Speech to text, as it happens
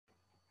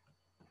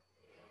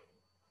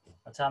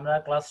আচ্ছা, আমরা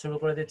ক্লাস শুরু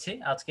করে দিচ্ছি।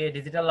 আজকে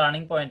ডিজিটাল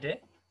লার্নিং পয়েন্টে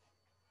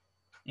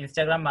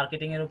ইনস্টাগ্রাম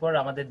মার্কেটিং এর উপর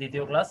আমাদের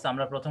দ্বিতীয় ক্লাস।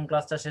 আমরা প্রথম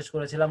ক্লাসটা শেষ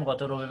করেছিলাম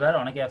গত রবিবার,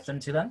 অনেকে অ্যাবসেন্ট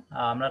ছিলেন।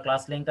 আমরা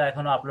ক্লাস লিঙ্কটা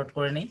এখনো আপলোড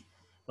করিনি।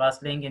 ক্লাস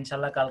লিঙ্ক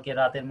ইনশাল্লাহ কালকে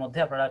রাতের মধ্যে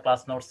আপনারা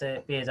ক্লাস নোটসে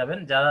পেয়ে যাবেন।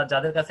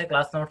 যাদের কাছে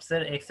ক্লাস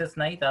নোটসের অ্যাক্সেস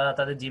নাই তারা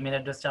তাদের জিমেল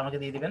অ্যাড্রেসটা আমাকে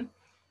দিয়ে দিবেন।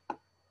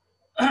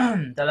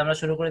 তাহলে আমরা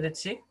শুরু করে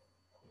দিচ্ছি।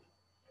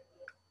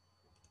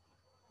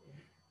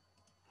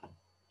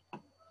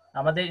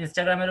 আমাদের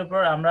ইনস্টাগ্রামের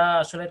উপর আমরা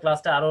আসলে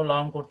ক্লাসটা আরো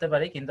লং করতে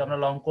পারি, কিন্তু আমরা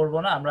লং করব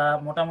না। আমরা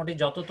মোটামুটি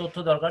যত তথ্য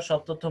দরকার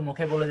সব তথ্য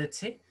মুখে বলে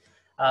দিচ্ছি।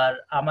 আর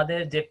আমাদের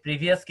যে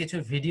প্রিভিয়াস কিছু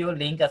ভিডিও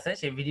লিংক আছে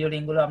সেই ভিডিও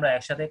লিংকগুলো আমরা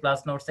একসাথে ক্লাস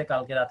নোটসে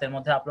কালকে রাতের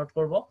মধ্যে আপলোড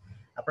করব।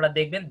 আপনারা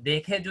দেখবেন,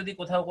 দেখে যদি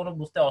কোথাও কোনো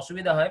বুঝতে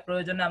অসুবিধা হয়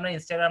প্রয়োজনে আমরা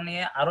ইনস্টাগ্রাম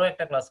নিয়ে আরো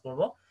একটা ক্লাস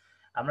করব।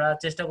 আমরা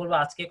চেষ্টা করব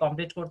আজকে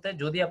কমপ্লিট করতে।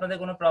 যদি আপনাদের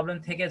কোনো প্রবলেম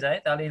থেকে যায়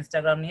তাহলে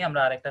ইনস্টাগ্রাম নিয়ে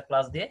আমরা আরেকটা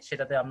ক্লাস দিয়ে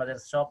সেটাতে আমাদের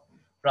সব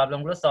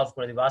প্রবলেমগুলো সলভ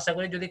করে দিব। আশা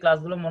করি যদি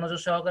ক্লাসগুলো মনোযোগ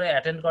সহকারে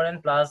অ্যাটেন্ড করেন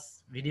প্লাস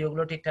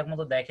ভিডিওগুলো ঠিকঠাক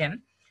মতো দেখেন,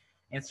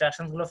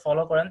 ইনস্ট্রাকশনসগুলো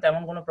ফলো করেন,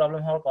 তেমন কোনো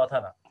প্রবলেম হওয়ার কথা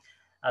না।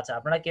 আচ্ছা,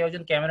 আপনারা কেউ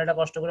একজন ক্যামেরাটা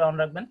কষ্ট করে অন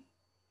রাখবেন।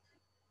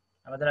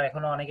 আমাদের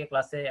এখনো অনেকে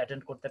ক্লাসে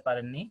অ্যাটেন্ড করতে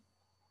পারেননি।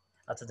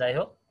 আচ্ছা, যাই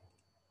হোক,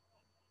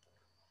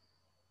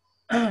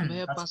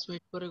 ভাইয়া 5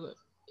 মিনিট পরে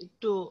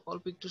একটু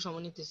অল্প একটু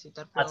সময় নিতেছি,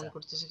 তারপর অন আচ্ছা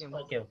করতেছি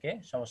ক্যামেরা। ওকে ওকে,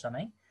 সমস্যা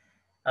নাই।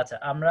 আচ্ছা,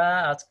 আমরা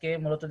আজকে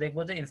মূলত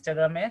দেখবো যে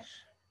ইনস্টাগ্রামের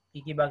কি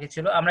কি বাকি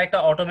ছিল। আমরা একটা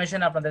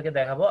অটোমেশন আপনাদেরকে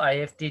দেখাবো,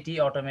 আইএফটিটি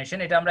অটোমেশন।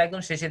 এটা আমরা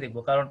একদম শেষে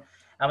দেখবো, কারণ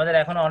আমাদের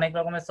এখন অনেক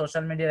রকমের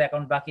সোশ্যাল মিডিয়ার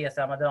অ্যাকাউন্ট বাকি আছে।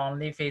 আমাদের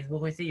অনলি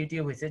ফেসবুক হয়েছে,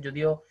 ইউটিউব হয়েছে,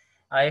 যদিও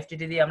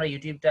আইএফটিটি দিয়ে আমরা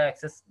ইউটিউবটা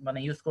অ্যাক্সেস মানে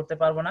ইউজ করতে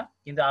পারবো না,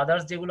 কিন্তু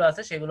আদার্স যেগুলো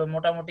আছে সেগুলো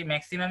মোটামুটি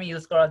ম্যাক্সিমাম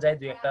ইউজ করা যায়।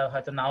 দুই একটা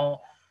হয়তো নাও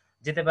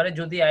যেতে পারে,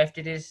 যদি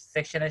আইএফটিটি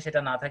সেকশনে সেটা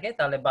না থাকে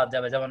তাহলে বাদ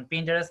যাবে। যেমন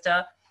পিন্টারেস্টটা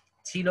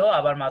ছিল,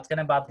 আবার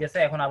মাঝখানে বাদ গেছে,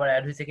 এখন আবার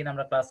অ্যাড হয়েছে কিনা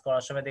আমরা ক্লাস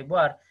করার সময় দেখবো।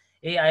 আর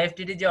এই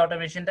আইএফটিটি যে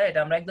অটোমেশনটা, এটা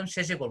আমরা একদম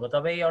শেষে করব।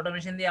 তবে এই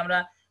অটোমেশন দিয়ে আমরা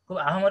খুব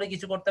আহামরি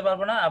কিছু করতে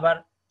পারবো না, আবার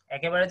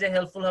একেবারে যে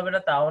হেল্পফুল হবে না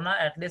তাও না।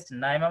 অ্যাটলিস্ট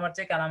নাই মামার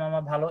চেয়ে কানা মামা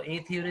ভালো, এই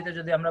থিওরিতে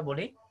যদি আমরা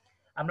বলি,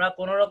 আমরা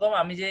কোন রকম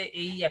আমি যে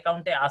এই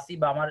অ্যাকাউন্টে আসি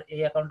বা আমার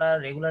এই অ্যাকাউন্টটা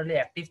রেগুলারলি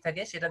অ্যাক্টিভ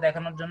থাকে সেটা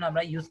দেখানোর জন্য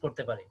আমরা ইউজ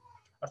করতে পারি।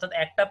 অর্থাৎ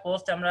একটা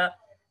পোস্ট আমরা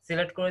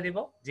সিলেক্ট করে দিব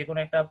যে কোনো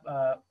একটা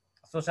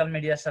সোশ্যাল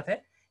মিডিয়ার সাথে,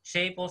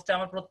 সেই পোস্টে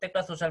আমার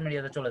প্রত্যেকটা সোশ্যাল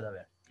মিডিয়াতে চলে যাবে।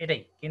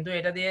 এটাই, কিন্তু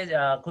এটা দিয়ে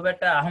খুব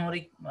একটা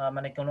আহামরি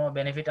মানে কোনো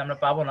বেনিফিট আমরা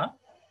পাবো না।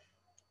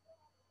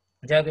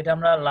 যাই হোক, এটা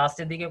আমরা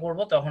লাস্টের দিকে করব,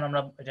 তখন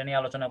আমরা এটা নিয়ে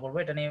আলোচনা করব।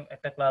 এটা নিয়ে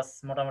একটা ক্লাস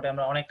মোটামুটি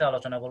আমরা অনেকটা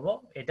আলোচনা করব।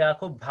 এটা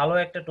খুব ভালো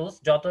একটা টুলস।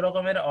 যত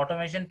রকমের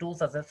অটোমেশন টুলস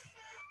আছে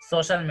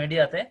সোশ্যাল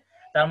মিডিয়াতে,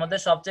 তার মধ্যে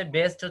সবচেয়ে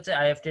বেস্ট হচ্ছে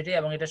আইএফটিটি,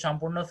 এবং এটা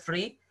সম্পূর্ণ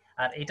ফ্রি।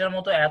 আর এটার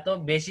মতো এত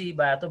বেশি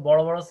বা এত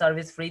বড় বড়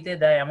সার্ভিস ফ্রিতে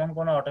দেয় এমন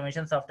কোনো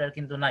অটোমেশন সফটওয়্যার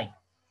কিন্তু নাই।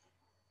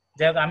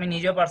 যাই হোক, আমি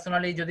নিজেও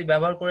পার্সোনালি যদি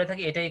ব্যবহার করে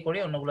থাকি এটাই করি,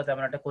 অন্যগুলো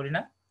তেমন একটা করি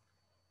না।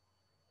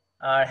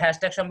 আর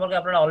হ্যাশট্যাগ সম্পর্কে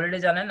আপনারা অলরেডি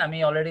জানেন, আমি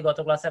অলরেডি গত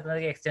ক্লাসে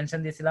আপনাদেরকে এক্সটেনশন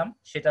দিয়েছিলাম,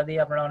 সেটা দিয়ে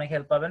আপনারা অনেক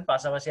হেল্প পাবেন।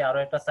 পাশাপাশি আরো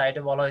একটা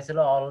সাইটে বলা হয়েছিল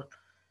অল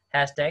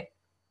হ্যাশট্যাগ,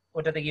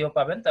 ওটাতে গিয়েও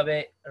পাবেন। তবে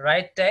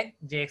রাইট ট্যাগ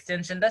যে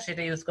এক্সটেনশনটা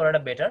সেটা ইউজ করাটা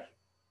বেটার,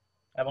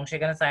 এবং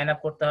সেখানে সাইন আপ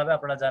করতে হবে,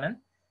 আপনারা জানেন।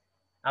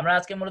 আমরা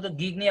আজকে মূলত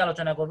গিগ নিয়ে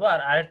আলোচনা করব। আর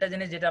আরেকটা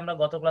জিনিস যেটা আমরা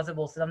গত ক্লাসে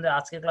বলছিলাম যে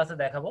আজকের ক্লাসে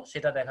দেখাবো,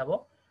 সেটা দেখাবো।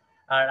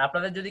 আর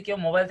আপনাদের যদি কেউ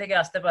মোবাইল থেকে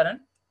আসতে পারেন,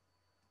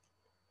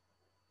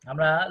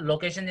 আমরা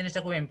লোকেশন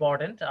জিনিসটা খুব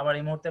ইম্পর্টেন্ট। আমার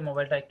এই মুহূর্তে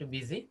মোবাইলটা একটু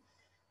বিজি,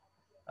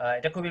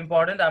 এটা খুব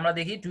ইম্পর্টেন্ট। আমরা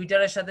দেখি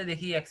টুইটারের সাথে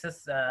দেখি অ্যাক্সেস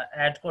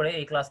অ্যাড করে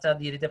এই ক্লাসটা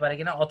দিয়ে দিতে পারে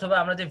কিনা, অথবা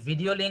আমরা যে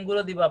ভিডিও লিঙ্ক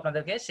গুলো দিব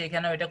আপনাদেরকে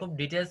সেখানে এটা খুব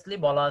ডিটেইলসলি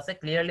বলা আছে,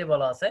 ক্লিয়ারলি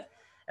বলা আছে।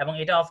 এবং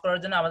এটা অফ করার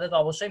জন্য আমাদেরকে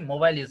অবশ্যই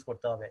মোবাইল ইউজ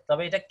করতে হবে।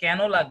 তবে এটা কেন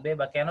লাগবে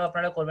বা কেন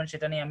আপনারা করবেন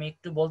সেটা নিয়ে আমি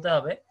একটু বলতে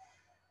হবে।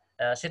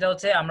 সেটা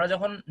হচ্ছে, আমরা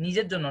যখন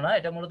নিজের জন্য না,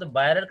 এটা মূলত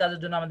বায়ারের কাজের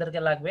জন্য আমাদেরকে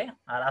লাগবে।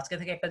 আর আজকে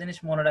থেকে একটা জিনিস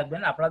মনে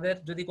রাখবেন, আপনাদের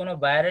যদি কোনো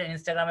বায়ারের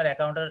ইনস্টাগ্রামের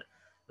অ্যাকাউন্টের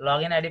লগ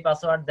ইন আইডি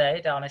পাসওয়ার্ড দেয়,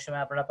 এটা অনেক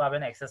সময় আপনারা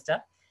পাবেন অ্যাক্সেসটা,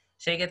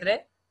 সেই ক্ষেত্রে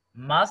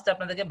মাস্ট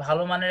আপনাদেরকে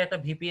ভালো মানের একটা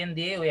ভিপিএন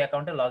দিয়ে ওই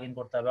অ্যাকাউন্টে লগ ইন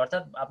করতে হবে।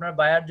 অর্থাৎ আপনার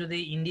বায়ার যদি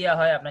ইন্ডিয়া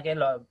হয়, আপনাকে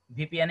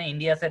ভিপিএনে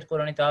ইন্ডিয়া সেট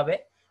করে নিতে হবে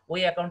ওই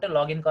অ্যাকাউন্টে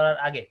লগ ইন করার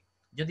আগে।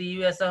 যদি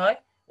ইউএসএ হয়,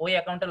 ওই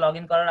অ্যাকাউন্টে লগ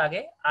ইন করার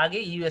আগে আগে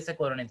ইউএসএ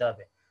করে নিতে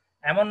হবে।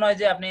 এমন নয়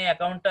যে আপনি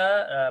অ্যাকাউন্টটা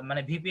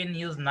মানে ভিপিএন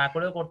ইউজ না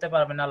করেও করতে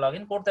পারবেন না, লগ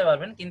ইন করতে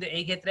পারবেন, কিন্তু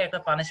এই ক্ষেত্রে একটা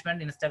পানিশমেন্ট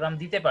ইনস্টাগ্রাম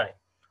দিতে পারে।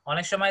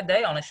 অনেক সময়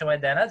দেয়, অনেক সময়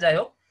দেয় না। যাই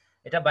হোক,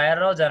 এটা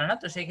বায়াররাও জানে না।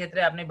 তো সেই ক্ষেত্রে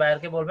আপনি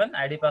বায়ারকে বলবেন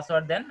আইডি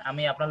পাসওয়ার্ড দেন,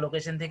 আমি আপনার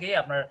লোকেশন থেকেই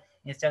আপনার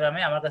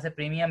ইনস্টাগ্রামে আমার কাছে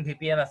প্রিমিয়াম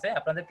ভিপিএন আছে।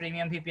 আপনাদের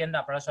প্রিমিয়াম ভিপিএন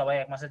আপনারা সবাই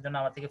 1 মাসের জন্য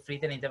আমার থেকে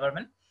ফ্রিতে নিতে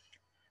পারবেন।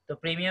 তো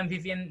প্রিমিয়াম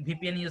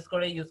ভিপিএন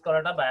ইউজ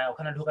করাটা বা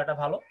ওখানে ঢোকাটা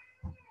ভালো।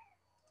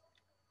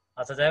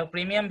 আচ্ছা, যাই হোক,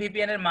 প্রিমিয়াম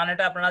ভিপিএন এর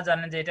মানেটা আপনারা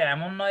জানেন যে এটা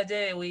এমন নয় যে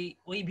ওই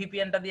ওই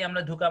ভিপিএনটা দিয়ে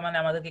আমরা ঢোকা মানে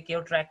আমাদেরকে কেউ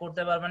ট্র্যাক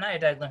করতে পারবে না।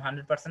 এটা একদম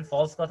 100%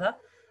 ফলস কথা।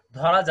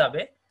 ধরা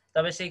যাবে,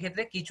 তবে সেই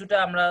ক্ষেত্রে কিছুটা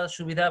আমরা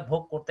সুবিধা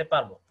ভোগ করতে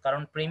পারবো,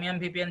 কারণ প্রিমিয়াম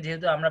ভিপিএন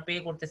যেহেতু আমরা পে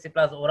করতেছি,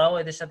 প্লাস ওরাও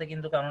এদের সাথে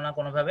কিন্তু কোনো না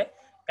কোনো ভাবে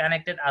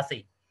কানেক্টেড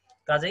আছেই,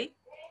 কাজেই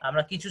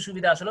আমরা কিছু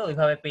সুবিধা আসলে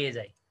ওইভাবে পেয়ে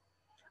যাই।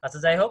 আচ্ছা,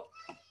 যাই হোক,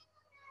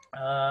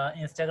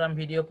 ইনস্টাগ্রাম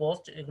ভিডিও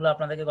পোস্ট এগুলো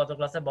আপনাদেরকে গত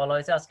ক্লাসে বলা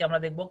হয়েছে। আজকে আমরা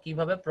দেখব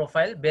কিভাবে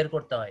প্রোফাইল বের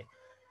করতে হয়,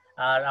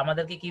 আর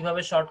আমাদেরকে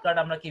কিভাবে শর্টকাট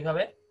আমরা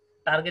কিভাবে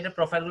টার্গেটের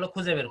প্রোফাইলগুলো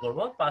খুঁজে বের করব।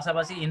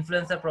 পাশাপাশি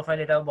ইনফ্লুয়েন্সার প্রোফাইল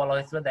এটাও বলা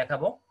হয়েছিল,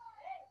 দেখাবো।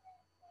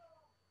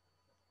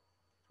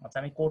 আচ্ছা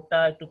আমি কোডটা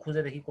একটু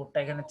খুঁজে দেখি, কোডটা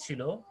এখানে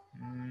ছিল।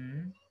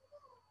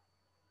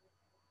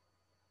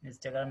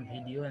 Instagram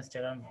video,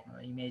 Instagram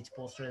image,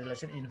 post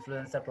relation,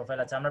 influencer profile.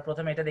 আচ্ছা আমরা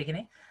প্রথমে এটা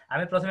দেখিনি।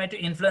 আমি প্রথমে একটু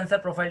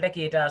ইনফ্লুয়েন্সার প্রোফাইলটা কি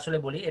এটা আসলে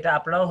বলি, এটা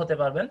আপনারাও হতে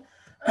পারবেন।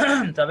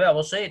 তবে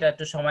অবশ্যই এটা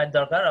একটু সময়ের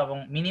দরকার এবং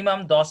মিনিমাম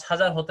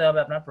 10,000 হতে হবে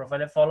আপনার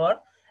প্রোফাইলে ফলোয়ার,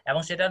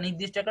 এবং সেটা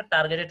নির্দিষ্ট একটা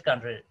টার্গেটেড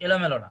কান্ট্রির,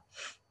 এলোমেলো না।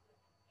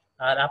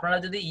 আর আপনারা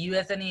যদি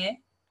ইউএসএ নিয়ে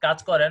কাজ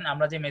করেন,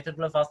 আমরা যে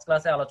মেথডগুলো ফার্স্ট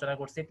ক্লাসে আলোচনা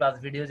করছি প্লাস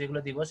ভিডিও যেগুলো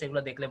দিব সেগুলো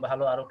দেখলে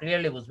ভালো আরো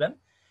ক্লিয়ারলি বুঝবেন।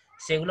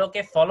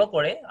 সেগুলোকে ফলো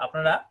করে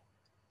আপনারা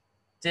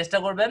চেষ্টা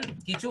করবেন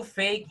কিছু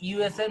ফেক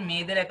ইউএসএ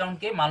মেয়েদের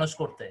অ্যাকাউন্টকে মানুষ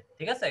করতে,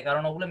 ঠিক আছে?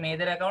 কারণ ওগুলো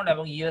মেয়েদের অ্যাকাউন্ট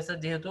এবং ইউএসএ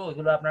যেহেতু,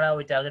 ওইগুলো আপনারা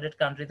ওই টার্গেটেড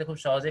কান্ট্রিতে খুব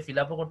সহজে ফিল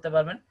আপও করতে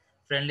পারবেন,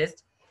 ফ্রেন্ড লিস্ট,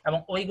 এবং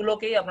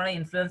ওইগুলোকেই আপনারা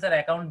ইনফ্লুয়েন্সার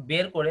অ্যাকাউন্ট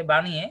বের করে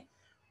বানিয়ে,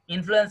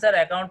 ইনফ্লুয়েন্সার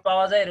অ্যাকাউন্ট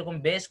পাওয়া যায় এরকম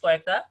বেশ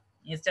কয়েকটা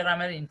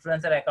ইনস্টাগ্রামের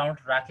ইনফ্লুয়েন্সার অ্যাকাউন্ট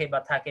রাখে বা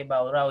থাকে, বা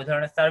ওরা ওই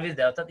ধরনের সার্ভিস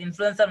দেয়। অর্থাৎ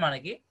ইনফ্লুয়েন্সার মানে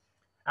কি,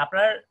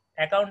 আপনার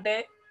অ্যাকাউন্টে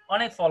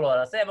অনেক ফলোয়ার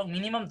আছে এবং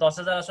মিনিমাম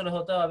 10,000 আসলে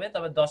হতে হবে।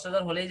 তবে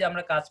 10,000 হলেই যে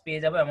আমরা কাজ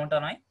পেয়ে যাবো এমনটা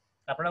নয়।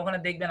 আপনারা ওখানে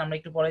দেখবেন, আমরা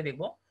একটু পরে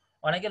দেখবো,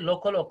 অনেকে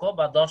লক্ষ লক্ষ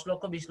বা 10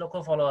 লক্ষ 20 লক্ষ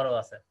ফলোয়ারও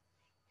আছে।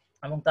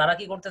 এবং তারা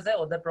কি করতেছে,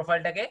 ওদের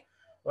প্রোফাইলটাকে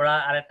ওরা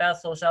আরেকটা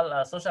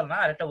সোশ্যাল না,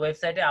 আরেকটা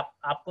ওয়েবসাইটে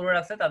আপ করে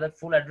রাখছে, তাদের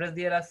ফুল অ্যাড্রেস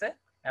দিয়ে রাখছে,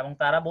 এবং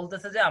তারা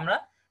বলতেছে যে আমরা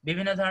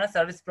বিভিন্ন ধরনের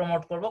সার্ভিস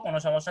প্রমোট করব, কোনো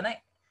সমস্যা নেই,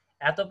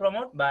 এত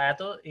প্রমোট বা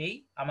এত এই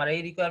আমার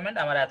এই রিকোয়ারমেন্ট,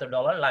 আমার এত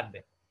ডলার লাগবে,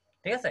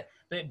 ঠিক আছে?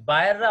 তো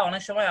বায়াররা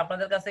অনেক সময়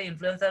আপনাদের কাছে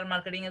ইনফ্লুয়েন্সার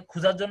মার্কেটিং এর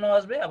খোঁজার জন্য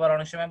আসবে, আবার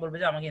অনেক সময় বলবে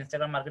যে আমাকে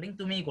ইনস্টাগ্রাম মার্কেটিং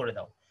তুমিই করে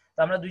দাও। তো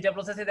আমরা দুইটা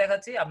প্রসেসই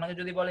দেখাচ্ছি। আপনাকে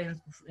যদি বলে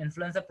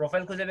ইনফ্লুয়েন্সার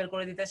প্রোফাইল খুঁজে বের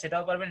করে দিতে,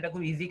 সেটাও পারবেন, এটা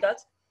খুব ইজি কাজ,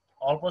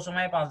 অল্প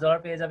সময়ে $5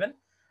 পেয়ে যাবেন।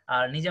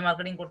 আর নিজে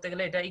মার্কেটিং করতে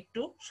গেলে এটা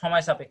একটু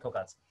সময় সাপেক্ষ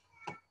কাজ।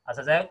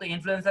 আচ্ছা যাই হোক, তো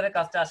ইনফ্লুয়েন্সারের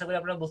কাজটা আশা করি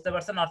আপনারা বুঝতে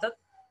পারছেন। অর্থাৎ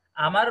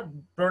আমার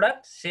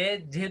প্রোডাক্ট, সে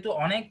যেহেতু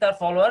অনেক তার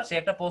ফলোয়ার, সে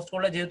একটা পোস্ট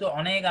করলে যেহেতু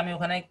অনেক আমি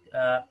ওখানে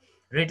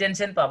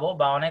রিটেনশন পাবো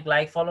বা অনেক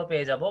লাইক ফলো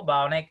পেয়ে যাব বা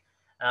অনেক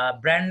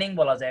ব্র্যান্ডিং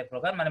বলা যায় এক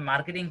প্রকার, মানে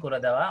মার্কেটিং করে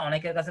দেওয়া,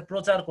 অনেকের কাছে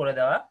প্রচার করে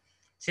দেওয়া,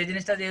 সেই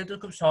জিনিসটা যেহেতু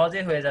খুব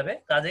সহজেই হয়ে যাবে,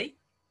 কাজেই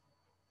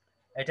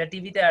এটা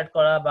টিভিতে অ্যাড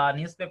করা বা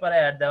নিউজ পেপারে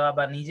অ্যাড দেওয়া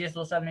বা নিজে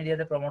সোশ্যাল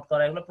মিডিয়াতে প্রমোট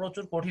করা, এগুলো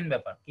প্রচুর কঠিন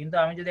ব্যাপার। কিন্তু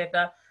আমি যদি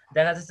একটা,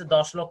 দেখা যাচ্ছে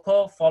 10 লক্ষ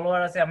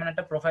ফলোয়ার আছে এমন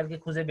একটা প্রোফাইলকে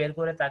খুঁজে বের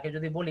করে তাকে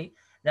যদি বলি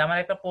যে আমার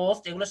একটা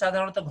পোস্ট, এগুলো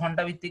সাধারণত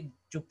ঘন্টা ভিত্তিক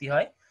চুক্তি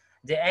হয়,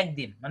 যে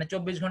একদিন মানে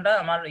 24 ঘন্টা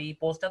আমার এই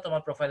পোস্টটা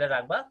তোমার প্রোফাইলে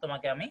রাখবা,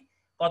 তোমাকে আমি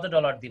কত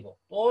ডলার দিব।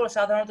 ও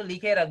সাধারণত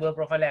লিখে রাখবে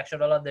প্রোফাইলে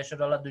 $100,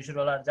 $150,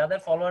 $200। যাদের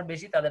ফলোয়ার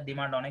বেশি তাদের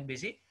ডিমান্ড অনেক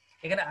বেশি।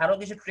 এখানে আরো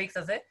কিছু ট্রিক্স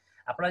আছে।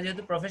 আপনারা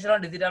যেহেতু প্রফেশনাল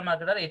ডিজিটাল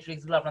মার্কেটার, এই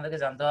ট্রিক্স গুলো আপনাদেরকে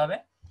জানতে হবে।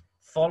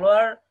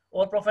 ফলোয়ার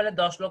ওর প্রোফাইলে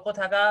 10 লক্ষ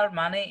থাকার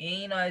মানে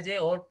এই নয় যে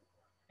ওর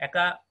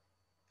একটা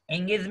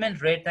এঙ্গেজমেন্ট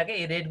রেট থাকে,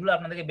 এই রেট গুলো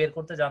আপনাদেরকে বের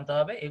করতে জানতে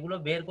হবে। এগুলো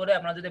বের করে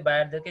আপনারা যদি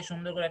বায়ারদেরকে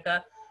সুন্দর করে একটা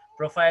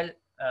প্রোফাইল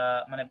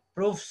মানে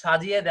প্রুফ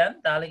সাজিয়ে দেন,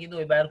 তাহলে কিন্তু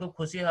ওই বায়ার খুব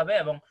খুশি হবে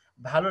এবং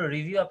ভালো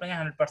রিভিউ আপনাকে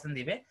 100%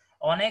 দিবে।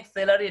 অনেক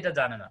সেলারই এটা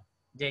জানে না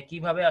যে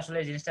কিভাবে আসলে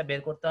এই জিনিসটা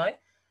বের করতে হয়।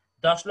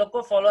 10 লক্ষ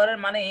ফলোয়ারের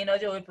মানে এই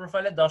নয় যে ওই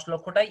প্রোফাইলে 10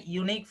 লক্ষটাই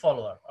ইউনিক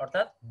ফলোয়ার,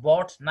 অর্থাৎ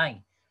বট নাই,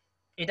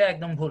 এটা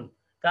একদম ভুল।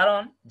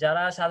 কারণ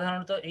যারা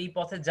সাধারণত এই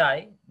পথে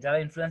যায়, যারা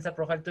ইনফ্লুয়েন্সার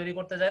প্রোফাইল তৈরি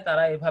করতে যায়,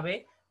 তারা এভাবে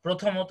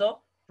প্রথমত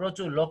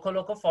প্রচুর লক্ষ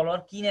লক্ষ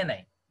ফলোয়ার কিনে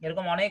নেয়।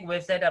 এরকম অনেক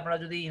ওয়েবসাইট, আপনারা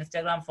যদি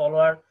ইনস্টাগ্রাম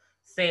ফলোয়ার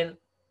সেল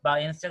বা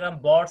Instagram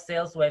bot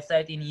sales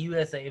website in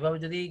USA এভাবে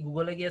যদি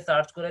গুগলে গিয়ে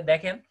সার্চ করে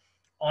দেখেন,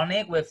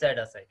 অনেক ওয়েবসাইট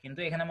আছে। কিন্তু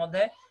এখানে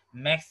মধ্যে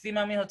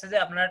ম্যাক্সিমামই হচ্ছে যে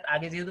আপনার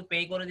আগে যেহেতু পে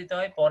করে দিতে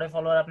হয়, পরে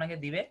ফলোয়ার আপনাকে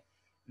দিবে,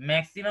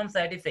 ম্যাক্সিমাম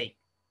সাইটই ফেক।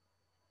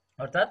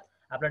 অর্থাৎ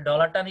আপনার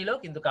ডলারটা নিলেও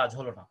কিন্তু কাজ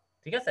হলো না,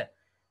 ঠিক আছে?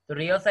 তো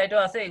রিয়েল সাইটও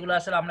আছে, এগুলো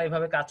আসলে আমরা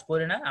এভাবে কাজ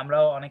করি না।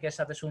 আমরাও অনেকের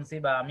সাথে শুনছি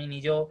বা আমি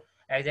নিজেও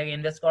এক জায়গায়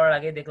ইনভেস্ট করার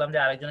আগে দেখলাম যে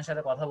আরেকজনের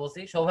সাথে কথা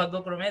বলছি,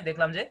 সৌভাগ্যক্রমে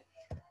দেখলাম যে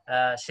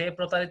সে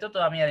প্রতারিত, তো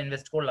আমি আর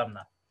ইনভেস্ট করলাম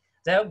না।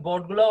 যাই হোক,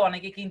 বোট গুলো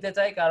অনেকে কিনতে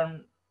চায়, কারণ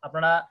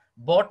আপনারা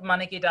বট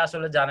মানে কি এটা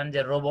আসলে জানেন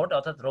যে রোবট,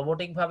 অর্থাৎ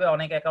রোবোটিক ভাবে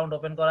অনেক অ্যাকাউন্ট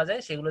ওপেন করা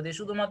যায়, সেগুলো দিয়ে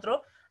শুধুমাত্র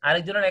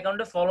আরেকজনের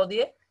অ্যাকাউন্টে ফলো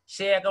দিয়ে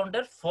সে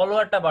অ্যাকাউন্টের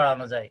ফলোয়ারটা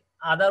বাড়ানো যায়,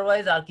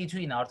 আদারওয়াইজ আর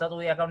কিছুই না। অর্থাৎ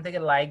ওই অ্যাকাউন্ট থেকে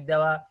লাইক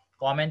দেওয়া,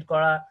 কমেন্ট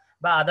করা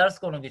বা আদার্স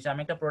কোনো কিছু,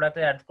 আমি একটা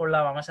প্রোডাক্টে অ্যাড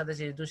করলাম, আমার সাথে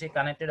যেহেতু সে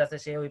কানেক্টেড আছে,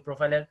 সে ওই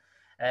প্রোফাইলের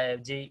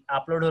যে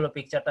আপলোড হলো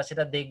পিকচারটা,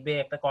 সেটা দেখবে,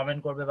 একটা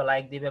কমেন্ট করবে বা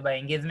লাইক দিবে বা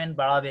এঙ্গেজমেন্ট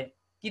বাড়াবে,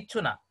 কিচ্ছু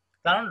না।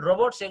 কারণ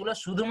রোবট সেগুলো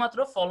শুধুমাত্র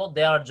ফলো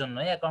দেওয়ার জন্য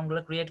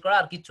অ্যাকাউন্টগুলো ক্রিয়েট করা,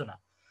 আর কিচ্ছু না।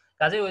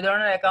 কাজে ওই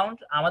ধরনের অ্যাকাউন্ট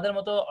আমাদের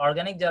মতো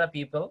অর্গানিক যারা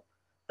পিপল,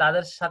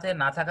 তাদের সাথে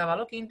না থাকা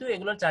ভালো। কিন্তু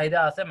এগুলোর চাহিদা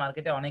আছে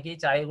মার্কেটে, অনেকেই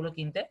চায় এগুলো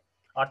কিনতে।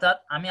 অর্থাৎ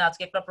আমি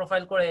আজকে একটা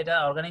প্রোফাইল করে এটা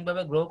অর্গানিক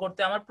ভাবে গ্রো করতে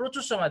আমার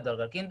প্রচুর সময়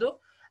দরকার, কিন্তু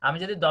আমি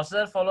যদি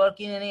 10,000 ফলোয়ার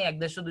কিনে নিই,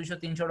 150, 200,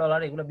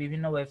 $300, এগুলো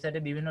বিভিন্ন ওয়েবসাইটে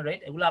বিভিন্ন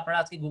রেট, এগুলো আপনারা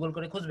আজকে গুগল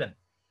করে খুঁজবেন।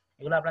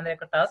 এগুলো আপনাদের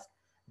একটা টাস্ক,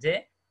 যে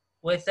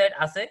ওয়েবসাইট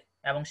আছে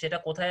এবং সেটা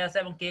কোথায় আছে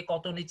এবং কে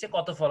কত নিচ্ছে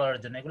কত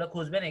ফলোয়ারের জন্য, এগুলো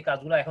খুঁজবেন। এই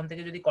কাজগুলো এখন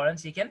থেকে যদি করেন,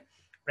 শিখেন,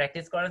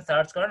 প্র্যাকটিস করেন,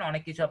 সার্চ করেন,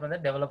 অনেক কিছু আপনাদের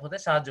ডেভেলপ হতে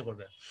সাহায্য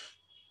করবে।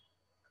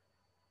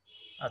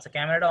 আচ্ছা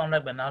ক্যামেরাটা অন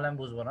রাখবেন, না হলে আমি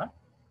বুঝবো না।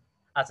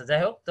 আচ্ছা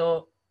যাই হোক, তো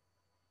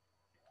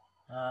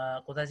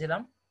কোথায়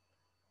ছিলাম?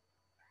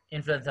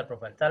 Influencer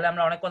profile. তাহলে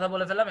আমরা অনেক কথা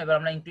বলে ফেললাম, এবার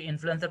আমরা একটু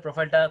ইনফ্লুয়েন্সার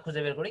প্রোফাইলটা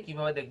খুঁজে বের করি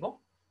কিভাবে দেখবো।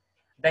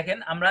 দেখেন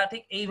আমরা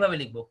ঠিক এইভাবে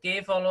লিখবো, কে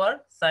ফলোয়ার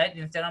সাইট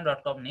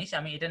instagram.com নিশ,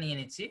 আমি এটা নিয়ে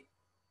নিচ্ছি।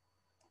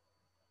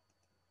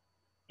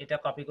 এটা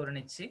কপি করে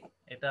নিচ্ছি,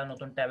 এটা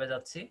নতুন ট্যাবে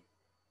যাচ্ছি,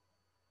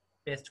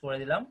 পেস্ট করে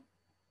দিলাম।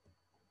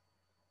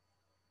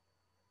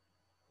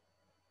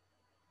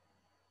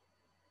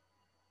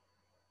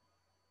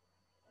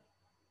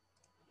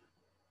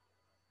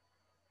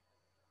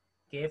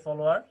 কে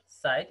ফলোয়ার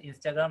সাইট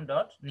ইনস্টাগ্রাম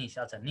ডট নিশ।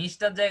 আচ্ছা,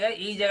 নিশটার জায়গায়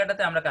এই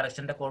জায়গাটাতে আমরা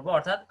কারেকশনটা করব,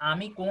 অর্থাৎ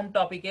আমি কোন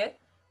টপিকে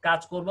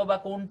কাজ করব বা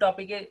কোন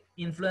টপিকে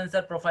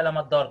ইনফ্লুয়েন্সার প্রোফাইল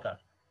আমার দরকার,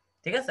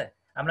 ঠিক আছে।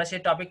 আমরা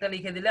সেই টপিকটা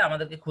লিখে দিলে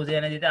আমাদেরকে খুঁজে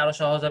এনে দিতে আরো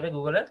সহজ হবে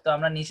গুগলের। তো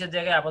আমরা নিশের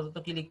জায়গায় আপাতত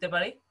কি লিখতে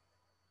পারি,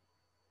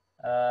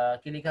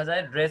 কি লেখা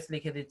যায়, ড্রেস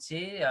লিখে দিচ্ছি।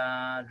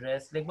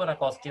 ড্রেস লিখবো না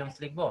কস্টিউমস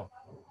লিখবো,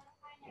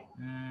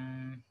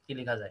 কি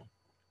লেখা যায়,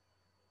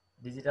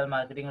 ডিজিটাল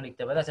মার্কেটিংও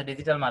লিখতে পারি। আচ্ছা,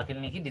 ডিজিটাল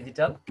মার্কেটিং লিখি,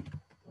 ডিজিটাল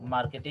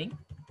মার্কেটিং।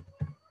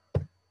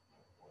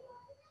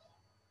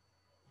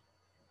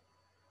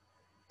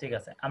 ঠিক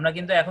আছে, আমরা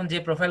কিন্তু এখন যে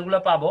প্রোফাইলগুলো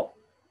পাবো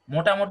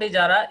মোটামুটি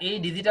যারা এই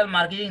ডিজিটাল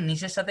মার্কেটিং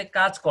নিশের সাথে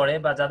কাজ করে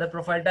বা যাদের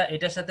প্রোফাইলটা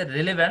এটার সাথে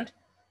রিলেভেন্ট,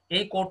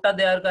 এই কোডটা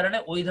দেওয়ার কারণে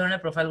ওই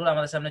ধরনের প্রোফাইলগুলো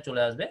আমাদের সামনে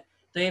চলে আসবে।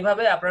 তো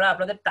এইভাবে আপনারা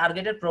আপনাদের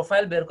টার্গেটেড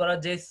প্রোফাইল বের করার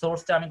যে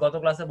সোর্সটা আমি গত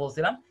ক্লাসে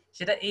বলছিলাম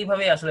সেটা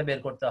এইভাবেই আসলে বের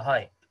করতে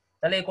হয়।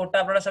 তাহলে এই কোডটা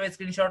আপনারা সবাই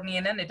স্ক্রিনশট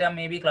নিয়ে নেন, এটা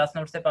মেবি ক্লাস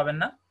নোটসে পাবেন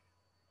না,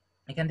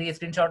 এখান থেকে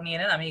স্ক্রিনশট নিয়ে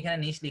নেন। আমি এখানে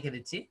নিশ লিখে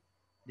দিচ্ছি,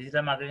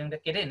 ডিজিটাল মার্কেটিংটা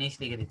কেটে নিশ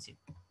লিখে দিচ্ছি।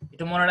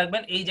 একটু মনে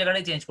রাখবেন এই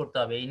জায়গাটাই চেঞ্জ করতে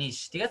হবে, এই নিশ,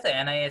 ঠিক আছে,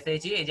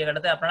 NISH, এই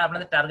জায়গাটাতে আপনারা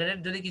আপনাদের টার্গেটেড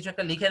যদি কিছু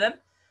একটা লিখে দেন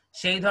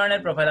সেই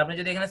ধরনের প্রোফাইল। আপনি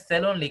যদি এখানে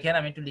সেলুন লিখেন,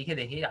 আমি একটু লিখে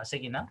দেখি আসে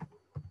কিনা,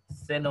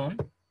 সেলুন।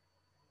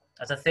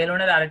 আচ্ছা,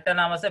 সেলুনের আরেকটা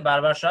নাম আছে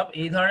বারবার শপ।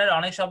 এই ধরনের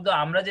অনেক শব্দ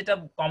আমরা যেটা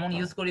কমন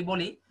ইউজ করি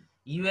বলি,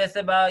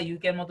 ইউএসএ বা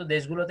ইউকে এর মতো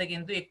দেশগুলোতে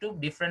কিন্তু একটু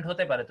ডিফারেন্ট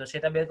হতে পারে। তো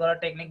সেটা বের করার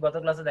টেকনিক গত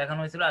ক্লাসে দেখানো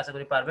হয়েছিল, আশা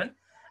করি পারবেন।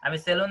 আমি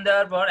সেলুন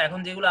দেওয়ার পর এখন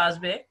যেগুলো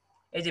আসবে,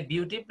 এই যে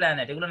বিউটি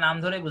প্ল্যানেট, এগুলো নাম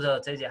ধরেই বোঝা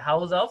যাচ্ছে। এই যে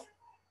হাউস অফ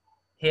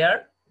হেয়ার,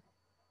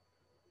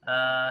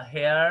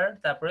 হেয়ার,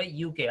 তারপরে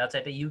ইউকে। আচ্ছা,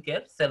 এটা ইউকে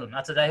এর সেলুন।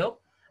 আচ্ছা, যাই হোক,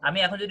 আমি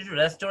এখন যদি একটু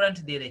রেস্টুরেন্ট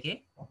দিয়ে দেখি,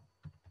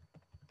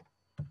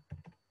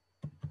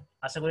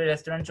 আশা করি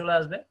রেস্টুরেন্ট চলে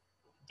আসবে।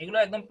 এগুলো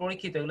একদম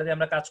পরীক্ষিত, এগুলো দিয়ে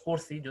আমরা কাজ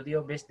করছি, যদিও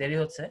বেশ দেরি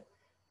হচ্ছে,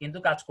 কিন্তু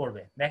কাজ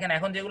করবে। দেখেন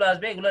এখন যেগুলো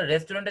আসবে এগুলো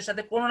রেস্টুরেন্টের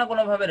সাথে কোনো না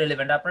কোনো ভাবে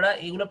রিলেভেন্ট। আপনারা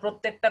এগুলো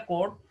প্রত্যেকটা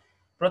কোড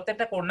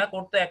না,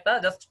 কোড তো একটা,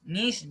 জাস্ট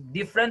নিশ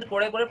ডিফারেন্ট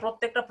করে করে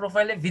প্রত্যেকটা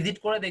প্রোফাইলে ভিজিট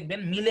করে দেখবেন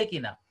মিলে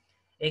কিনা।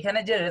 এখানে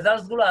যে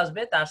রেজাল্টস গুলো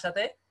আসবে তার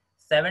সাথে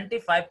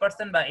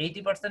 75% বা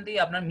 80%ই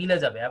আপনার মিলে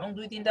যাবে, এবং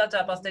 2-3টা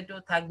 4-5টা একটু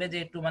থাকবে যে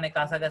একটু মানে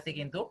কাছাকাছি,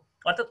 কিন্তু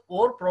অর্থাৎ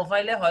ওর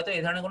প্রোফাইলে হয়তো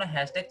এই ধরনের কোনো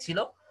হ্যাশট্যাগ ছিল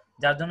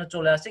যার জন্য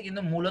চলে আসছে,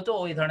 কিন্তু মূলত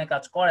ওই ধরনের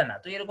কাজ করে না।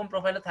 তো এরকম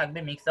প্রোফাইলে থাকবে,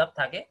 মিক্স আপ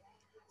থাকে।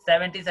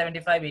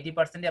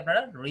 70-75-80%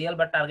 আপনারা রিয়েল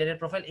বা টার্গেটেড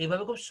প্রোফাইল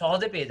এইভাবে খুব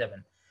সহজে পেয়ে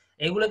যাবেন।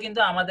 এগুলো কিন্তু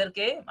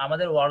আমাদেরকে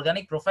আমাদের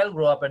অর্গানিক প্রোফাইল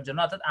গ্রো আপের জন্য,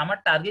 অর্থাৎ আমার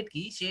টার্গেট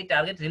কি, সেই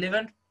টার্গেট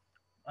রিলেভেন্ট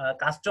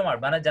কাস্টমার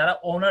মানে যারা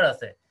ওনার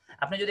আছে।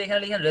 আপনি যদি এখানে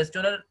লিখেন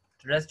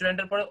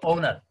রেস্টুরেন্টের পরে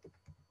ওনার,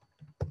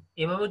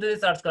 এভাবে যদি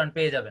সার্চ করেন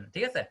পেয়ে যাবেন,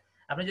 ঠিক আছে।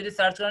 আপনি যদি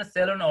সার্চ করেন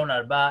সেলুন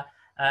ওনার বা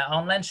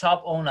অনলাইন শপ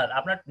ওনার,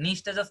 আপনার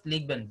নিশটা জাস্ট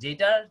লিখবেন,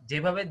 যেটা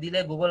যেভাবে দিলে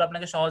গুগল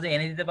আপনাকে সহজে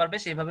এনে দিতে পারবে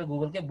সেইভাবে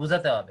গুগলকে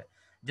বুঝাতে হবে।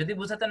 যদি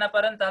বুঝাতে না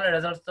পারেন তাহলে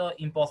রেজাল্ট তো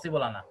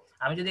ইম্পসিবল আনা।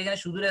 আমি যদি এখানে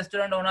শুধু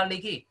রেস্টুরেন্ট ওনার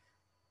লিখি,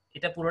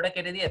 এটা পুরোটা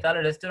কেটে দিয়ে, তাহলে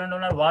রেস্টুরেন্ট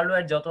ওনার ওয়ার্ল্ড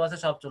ওয়াইড যত আছে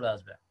সব চলে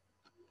আসবে।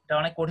 এটা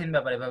অনেক কঠিন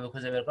ব্যাপার এভাবে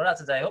খুঁজে বের করা।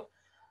 আচ্ছা, যাই হোক,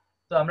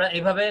 তো আমরা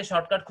এইভাবে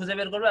শর্টকাট খুঁজে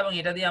বের করবো এবং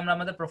এটা দিয়ে আমরা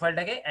আমাদের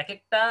প্রোফাইলটাকে এক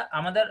একটা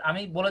আমাদের,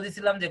 আমি বলে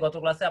দিছিলাম যে গত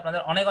ক্লাসে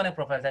আপনাদের অনেক অনেক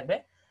প্রোফাইল থাকবে,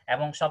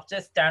 এবং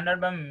সবচেয়ে স্ট্যান্ডার্ড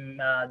বা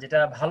যেটা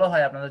ভালো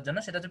হয় আপনাদের জন্য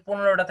সেটা হচ্ছে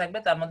 15টা থাকবে।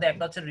 তার মধ্যে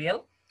একটা হচ্ছে রিয়েল,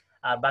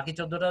 আর বাকি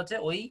 14টা হচ্ছে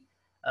ওই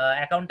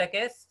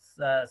অ্যাকাউন্টটাকে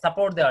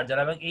সাপোর্ট দেওয়ার জন্য,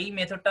 এবং এই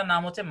মেথডটার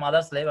নাম হচ্ছে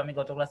মাদার স্লেভ। আমি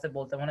গত ক্লাসে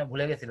বলতে মনে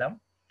ভুলে গেছিলাম।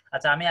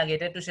 আচ্ছা, আমি আগে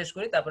এটা একটু শেষ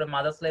করি, তারপরে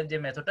মাদার স্লেভ যে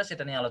মেথডটা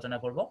সেটা নিয়ে আলোচনা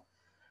করব।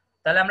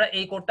 তাহলে আমরা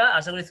এই কোডটা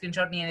আশা করি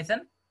স্ক্রিনশট নিয়ে নিছেন।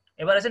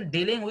 এবার আছেন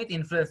ডিলিং উইথ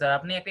ইনফ্লুয়েন্সার।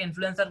 আপনি একটা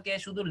ইনফ্লুয়েন্সারকে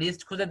শুধু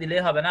লিস্ট খুঁজে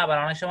দিলেই হবে না, আবার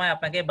অনেক সময়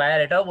আপনাকে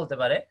বায়ার এটাও বলতে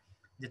পারে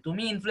যে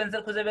তুমি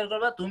ইনফ্লুয়েন্সার খুঁজে বের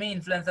করবা, তুমি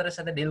ইনফ্লুয়েন্সারের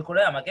সাথে ডিল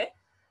করে আমাকে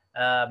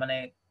মানে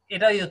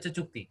এটাই হচ্ছে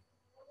চুক্তি,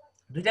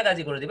 দুইটা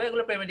কাজই করে দিবে।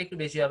 এগুলো পেমেন্ট একটু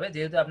বেশি হবে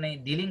যেহেতু আপনি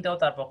ডিলিংটাও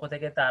তার পক্ষ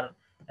থেকে তার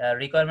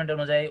রিকোয়ারমেন্ট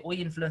অনুযায়ী ওই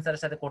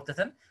ইনফ্লুয়েন্সারের সাথে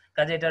করতেছেন,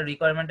 কাজে এটা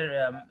রিকোয়ারমেন্টের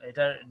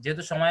এটা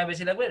যেহেতু সময়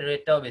বেশি লাগবে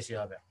রেটটাও বেশি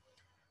হবে।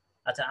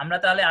 আচ্ছা, আমরা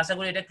তাহলে আশা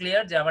করি এটা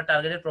ক্লিয়ার যে আমার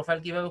টার্গেটেড প্রোফাইল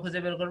কিভাবে খুঁজে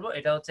বের করব,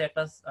 এটা হচ্ছে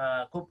একটা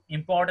খুব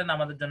ইম্পর্টেন্ট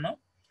আমাদের জন্য।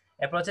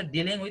 এরপর হচ্ছে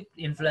ডিলিং উইথ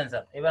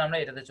ইনফ্লুয়েন্সার। এবার আমরা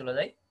এটাতে চলে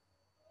যাই।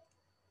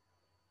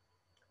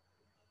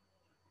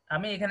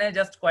 আমি এখানে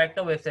জাস্ট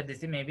কয়েকটা ওয়েবসাইট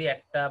দিছি, মেবি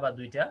একটা বা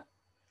দুইটা।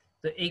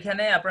 তো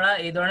এইখানে আপনারা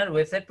এই ধরনের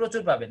ওয়েবসাইট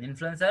প্রচুর পাবেন,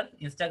 ইনফ্লুয়েন্সার,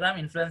 ইনস্টাগ্রাম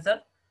ইনফ্লুয়েন্সার।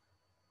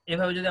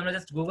 এভাবে যদি আমরা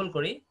জাস্ট গুগল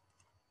করি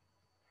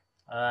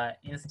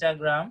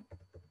ইনস্টাগ্রাম,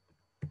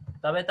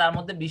 তবে তার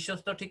মধ্যে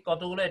বিশ্বস্ত ঠিক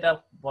কতগুলো এটা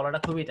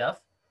বলাটা খুবই টাফ।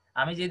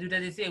 আমি যে দুইটা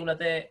দিছি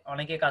এগুলাতে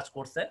অনেকে কাজ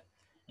করছে।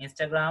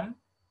 Instagram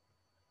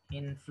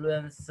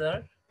influencer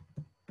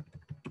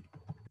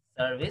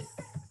service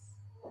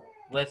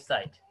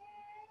website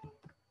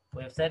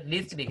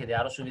list লিখে দিই,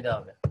 আরো সুবিধা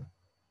হবে।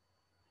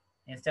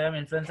 Instagram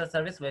influencer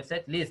service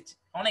website list,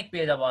 অনেক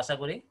পেয়ে যাবো আশা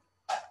করি।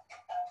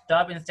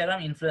 টপ ইনস্টাগ্রাম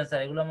ইনফ্লুয়েন্সার,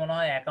 এগুলো মনে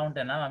হয়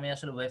অ্যাকাউন্টের নাম, আমি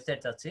আসলে ওয়েবসাইট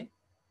চাচ্ছি।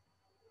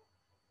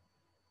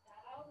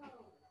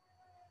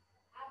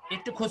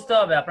 একটু খুঁজতে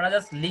হবে, আপনারা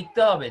জাস্ট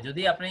লিখতে হবে।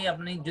 যদি আপনি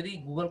যদি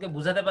গুগলকে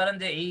বুঝাতে পারেন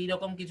যে এই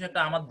রকম কিছু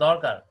একটা আমার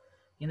দরকার,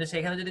 কিন্তু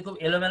সেখানে যদি খুব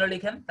এলোমেলো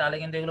লিখেন তাহলে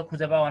কিন্তু এগুলো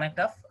খুঁজে পাওয়া অনেক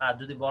টাফ। আর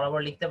যদি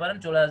বরাবর লিখতে পারেন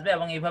চলে আসবে,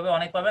 এবং এইভাবে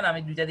অনেক পাবেন। আমি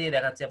দুইটা দিয়ে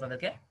দেখাচ্ছি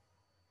আপনাদেরকে।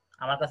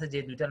 আমার কাছে যে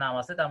দুইটা নাম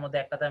আছে তার মধ্যে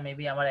একটাতে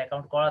মেবি আমার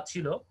অ্যাকাউন্ট করা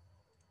ছিল।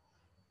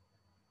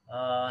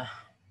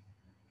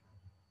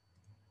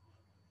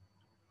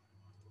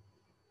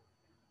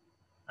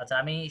 আচ্ছা,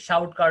 আমি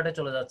শাউট কার্ডে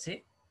চলে যাচ্ছি।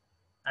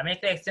 আমি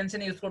একটা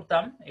এক্সটেনশন ইউজ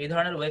করতাম এই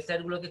ধরনের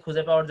ওয়েবসাইটগুলোকে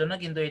খুঁজে পাওয়ার জন্য,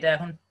 কিন্তু এটা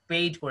এখন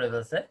পেইড করে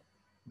ফেলছে,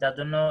 যার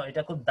জন্য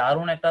এটা খুব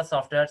দারুণ একটা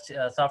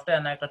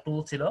সফটওয়্যার না একটা টুল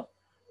ছিল,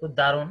 খুব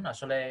দারুণ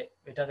আসলে।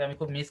 এটাকে আমি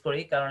খুব মিস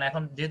করি, কারণ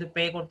এখন যেহেতু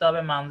পে করতে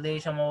হবে মান্থলি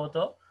সম্ভবত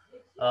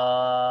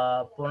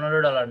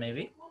 $15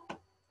 মেবি।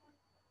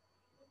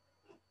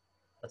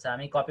 আচ্ছা,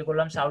 আমি কপি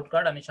করলাম শাউট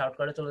কার্ড, আমি শাউট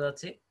কার্ডে চলে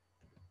যাচ্ছি।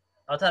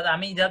 অর্থাৎ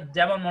আমি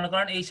যেমন মনে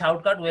করেন এই শাউট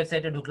কার্ড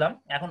ওয়েবসাইটে ঢুকলাম,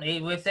 এখন এই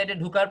ওয়েবসাইটে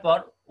ঢুকার পর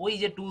ওই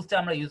যে টুলসটা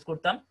আমরা ইউজ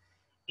করতাম,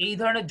 এই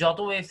ধরনের যত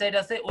ওয়েবসাইট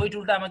আছে ওই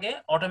টুলটা আমাকে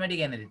অটোমেটিক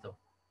এনে দিত।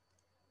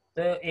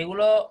 তো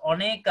এগুলো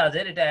অনেক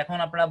কাজের। এটা এখন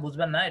আপনারা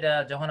বুঝবেন না, এটা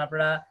যখন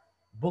আপনারা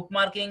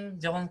বুকমার্কিং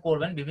যখন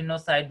করবেন, বিভিন্ন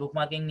সাইট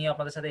বুকমার্কিং নিয়ে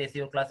আপনাদের সাথে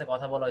এসইও ক্লাসে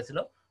কথা বলা হয়েছিল,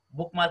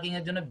 বুকমার্কিং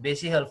এর জন্য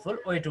বেশি হেল্পফুল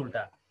ওই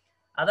টুলটা।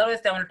 আদারওয়াইজ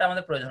তেমন একটা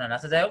আমাদের প্রয়োজন হয় না।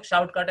 আচ্ছা যাই হোক,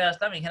 শাউটকাটে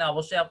আসলাম। এখানে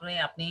অবশ্যই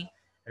আপনি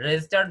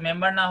রেজিস্টার্ড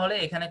মেম্বার না হলে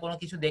এখানে কোনো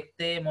কিছু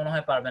দেখতে মনে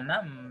হয় পারবেন না,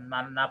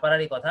 না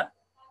পারারই কথা।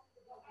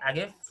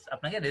 আগে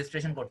আপনাকে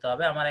রেজিস্ট্রেশন করতে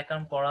হবে। আমার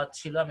অ্যাকাউন্ট করা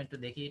ছিল, আমি একটু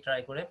দেখি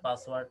ট্রাই করে।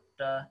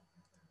 পাসওয়ার্ডটা,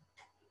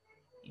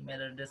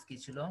 ইমেল অ্যাড্রেস কি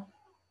ছিল,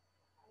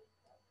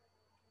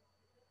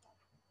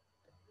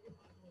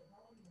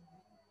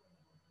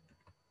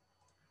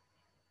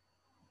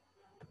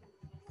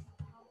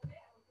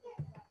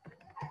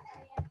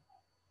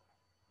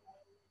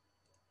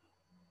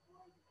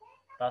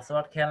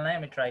 পাসওয়ার্ড খেয়াল নাই,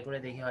 আমি ট্রাই করে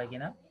দেখি হয়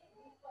কিনা।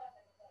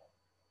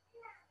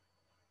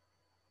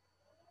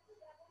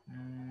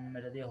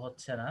 এটা দিয়ে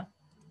হচ্ছে না,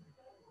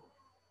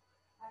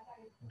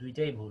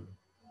 দুইটাই ভুল।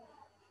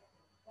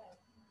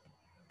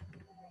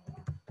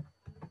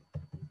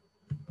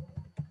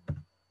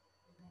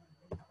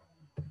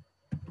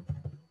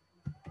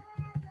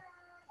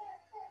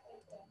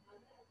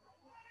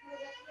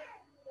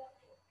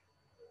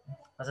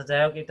 আচ্ছা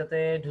যাই হোক, এটাতে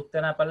ঢুকতে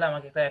না পারলে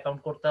আমাকে একটা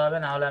অ্যাকাউন্ট করতে হবে,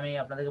 না হলে আমি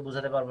আপনাদেরকে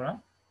বোঝাতে পারবো না।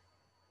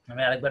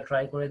 আমি আরেকবার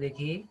ট্রাই করে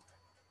দেখি।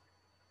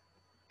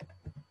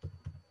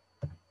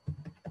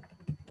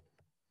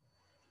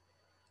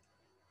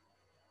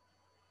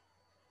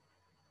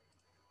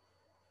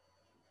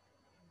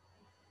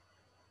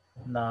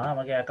 না,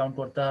 আমাকে অ্যাকাউন্ট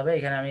করতে হবে।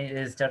 এখানে আমি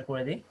রেজিস্টার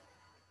করে দিই।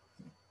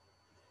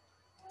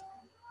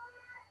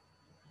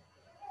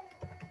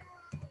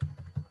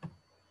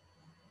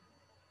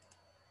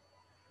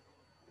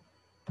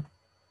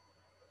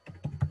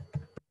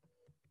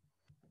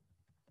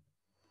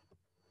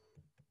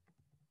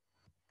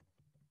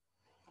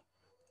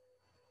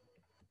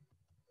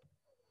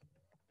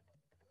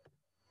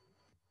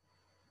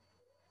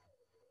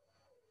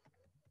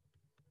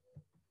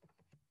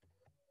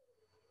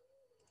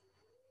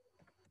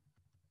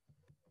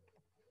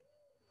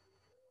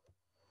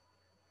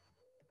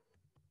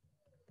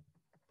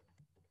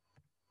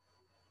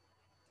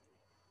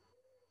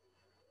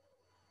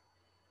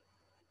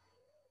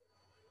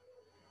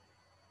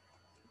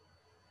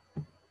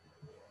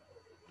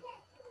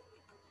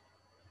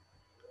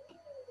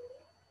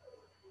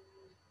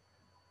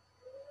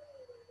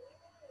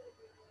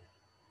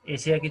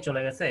 এশিয়া কি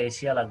চলে গেছে?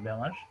 এশিয়া লাগবে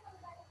আমার।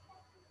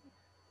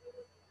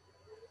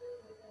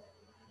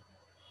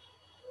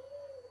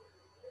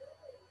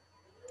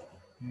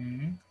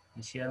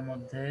 এশিয়ার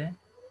মধ্যে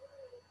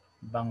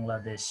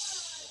বাংলাদেশ।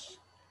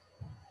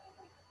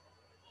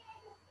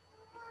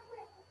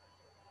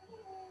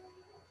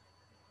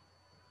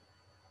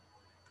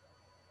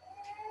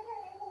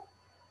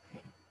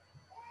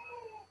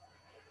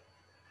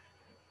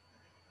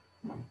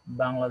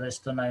 বাংলাদেশ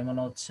তো নাই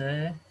মনে হচ্ছে।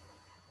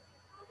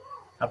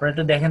 আপনারা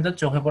একটু দেখেন তো,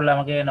 চোখে পড়লে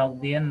আমাকে নক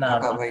দিয়েন না।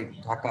 ঢাকা ভাই,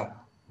 ঢাকা।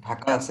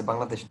 ঢাকা আছে,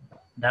 বাংলাদেশ না।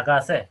 ঢাকা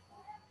আছে?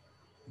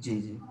 জি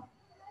জি।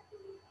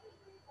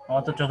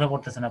 আমার তো চোখে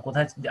পড়তেছে না।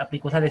 কোথায় আপনি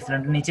কোথায়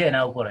দেখছিলেন, নিচে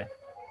না উপরে?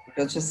 এটা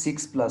হচ্ছে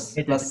 6 প্লাস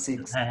এই তো, প্লাস এই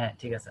তো, 6। হ্যাঁ হ্যাঁ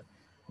ঠিক আছে।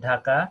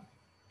 ঢাকা,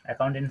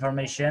 অ্যাকাউন্ট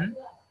ইনফরমেশন,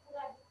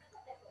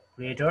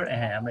 ক্রিয়েটর,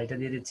 হ্যাঁ আমরা এটা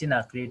দিয়ে দিচ্ছি। না,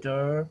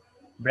 creator,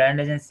 brand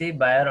agency,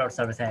 buyer or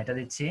service, হ্যাঁ এটা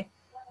দিচ্ছি।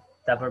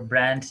 তারপর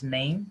ব্র্যান্ড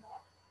নেম,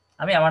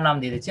 আমি আমার নাম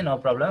দিয়ে দিচ্ছি, নো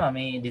প্রবলেম।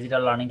 আমি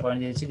ডিজিটাল লার্নিং পয়েন্ট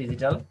দিয়ে দিচ্ছি।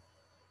 ডিজিটাল,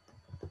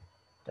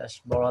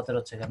 বড় হাতের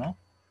হচ্ছে কেন?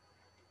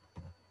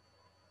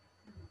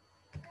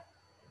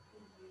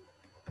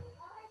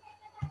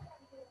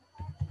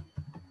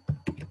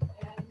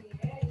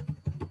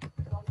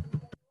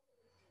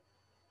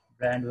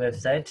 Brand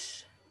website,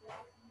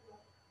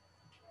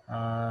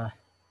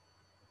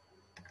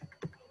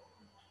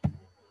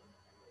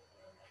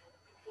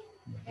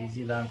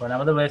 DG learn point.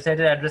 আমাদের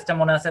ওয়েবসাইটের অ্যাড্রেসটা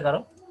মনে আছে কারো?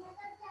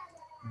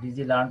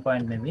 DG learn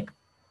point maybe.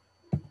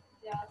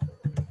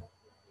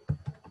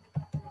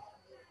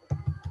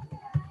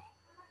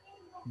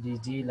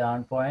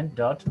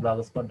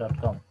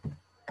 dglearnpoint.blogspot.com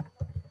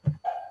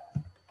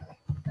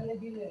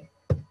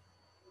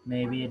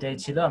maybe এটাই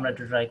ছিল। আমরা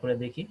একটু ট্রাই করে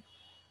দেখি।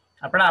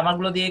 আপনারা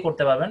আমারগুলো দিয়েই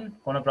করতে পারবেন,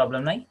 কোনো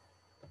প্রবলেম নাই।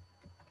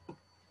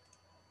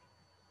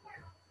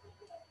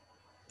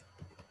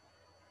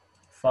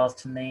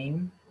 ফার্স্ট নেম,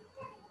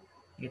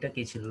 এটা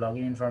কি ছিল?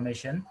 Login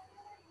information,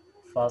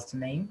 first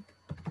name,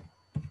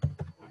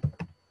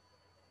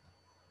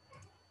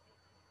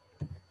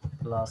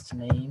 last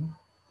name,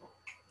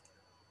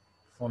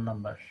 phone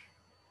number.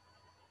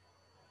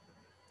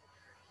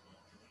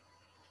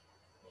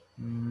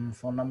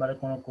 Phone নাম্বারে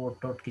কোনো কোড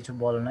টোড কিছু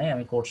বলে নাই,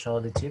 আমি কোড সহ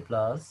দিচ্ছি,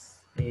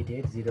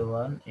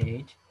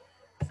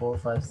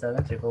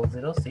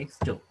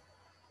 +880184570062।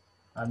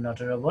 I'm not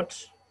a robot,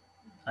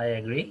 I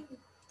agree,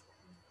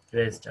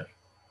 register।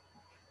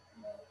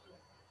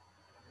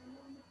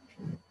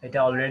 এটা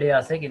অলরেডি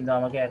আছে কিন্তু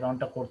আমাকে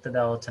অ্যাকাউন্টটা করতে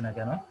দেওয়া হচ্ছে না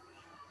কেন?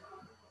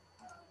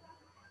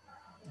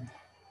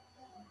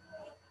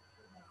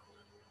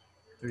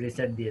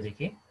 রিসেট দিয়ে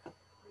দেখি।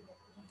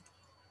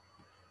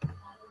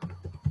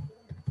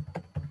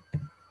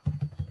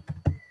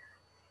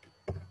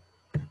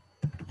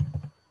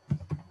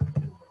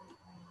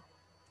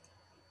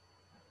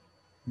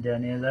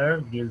 ড্যানিয়েলার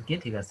গিল্ড কি,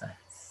 ঠিক আছে।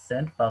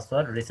 সেন্ড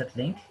পাসওয়ার্ড রিসেট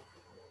লিংক,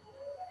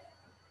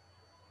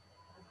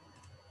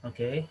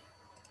 ওকে।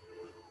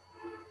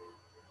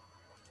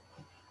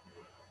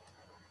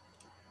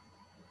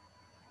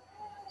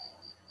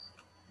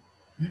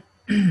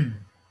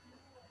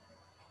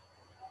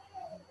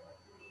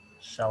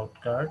 শাউট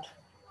কার্ড,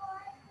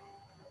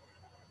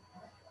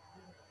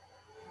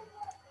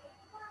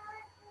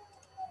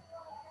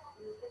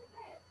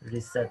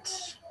 রিসেট,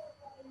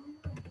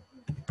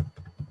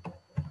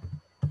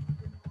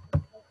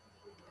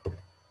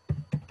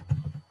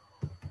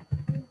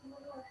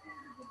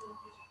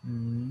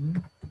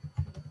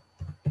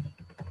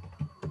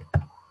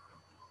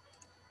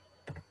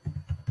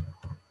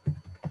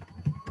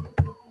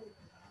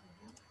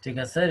 ঠিক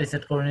আছে,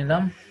 রিসেট করে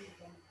নিলাম।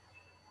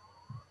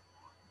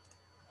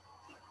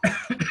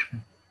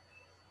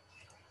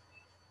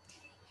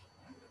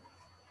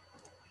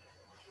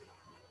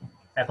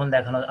 এখন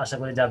দেখানো আশা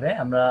করি যাবে।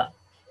 আমরা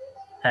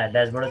হ্যাঁ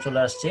ড্যাশবোর্ডে চলে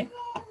আসছি,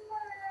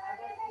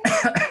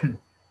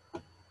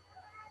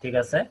 ঠিক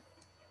আছে।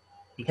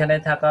 এখানে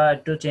থাকা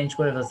একটু চেঞ্জ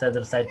করে ফেলছে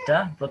এদের সাইটটা,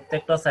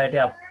 প্রত্যেকটা সাইটে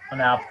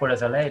মানে আপ করে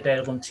ফেলে, এটা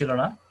এরকম ছিল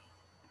না।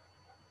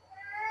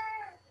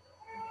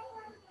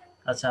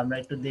 আচ্ছা আমরা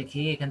একটু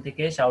দেখি এখান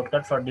থেকে,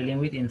 শাউটকাট for dealing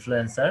with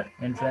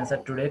influencer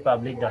today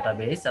public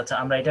database. আচ্ছা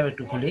আমরা এটাও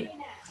একটু খুলি।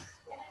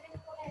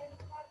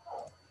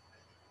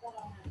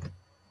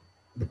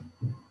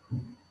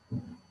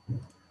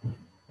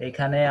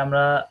 এখানে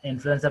আমরা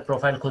ইনফ্লুয়েন্সার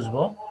প্রোফাইল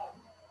খুঁজবো।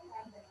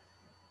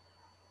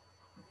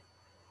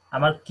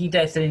 আমার কি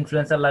টাইপসের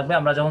ইনফ্লুয়েন্সার লাগবে,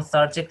 আমরা যখন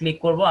সার্চে ক্লিক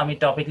করব আমি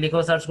টপিক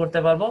লিখেও সার্চ করতে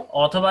পারবো,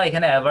 অথবা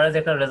এখানে অ্যাভারেজ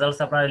একটা রেজাল্টস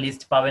আপনারা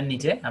লিস্ট পাবেন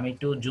নিচে। আমি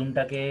একটু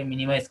জুমটাকে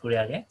মিনিমাইজ করি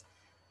আগে,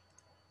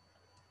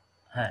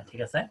 হ্যাঁ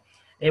ঠিক আছে।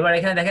 এবার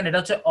এখানে দেখেন এটা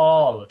হচ্ছে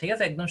অল, ঠিক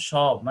আছে, একদম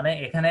সব, মানে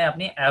এখানে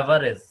আপনি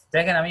অ্যাভারেজ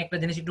দেখেন। আমি একটা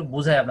জিনিস একটু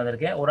বুঝাই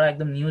আপনাদেরকে, ওরা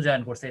একদম নিউ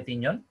জয়েন করছে এই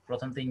তিনজন,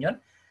 প্রথম তিনজন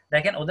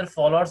দেখেন ওদের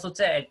ফলোয়ার্স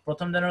হচ্ছে,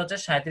 প্রথম জনের হচ্ছে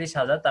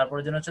 37,000,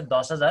 তারপরের জন্য হচ্ছে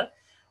 10,000,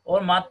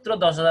 ওর মাত্র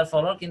 10,000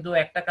 ফলোয়ার, কিন্তু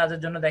একটা কাজের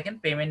জন্য দেখেন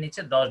পেমেন্ট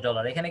নিচ্ছে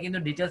 $10। এখানে কিন্তু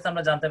ডিটেলস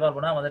আমরা জানতে পারবো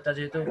না, আমাদেরটা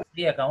যেহেতু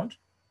ফ্রি অ্যাকাউন্ট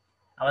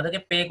আমাদেরকে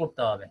পে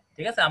করতে হবে,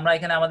 ঠিক আছে। আমরা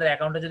এখানে আমাদের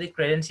অ্যাকাউন্টে যদি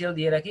ক্রেডেনশিয়াল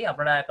দিয়ে রাখি,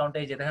 আপনারা অ্যাকাউন্টে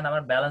যে দেখেন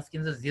আমার ব্যালেন্স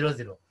কিন্তু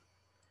 0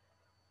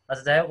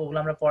 আচ্ছা যাই হোক ওগুলো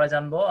আমরা পরে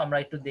জানবো। আমরা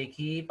একটু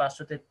দেখি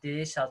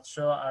 533,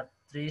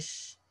 738।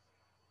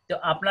 তো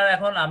আপনারা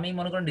এখন, আমি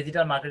মনে করেন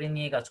ডিজিটাল মার্কেটিং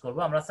নিয়ে কাজ করব,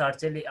 আমরা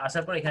সার্চে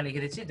আসার পর এখানে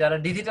লিখে দিচ্ছি যারা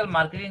ডিজিটাল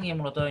মার্কেটিং নিয়ে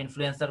মূলত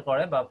ইনফ্লুয়েন্সার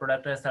করে বা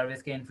প্রোডাক্টের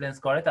সার্ভিসকে ইনফ্লুয়েন্স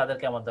করে,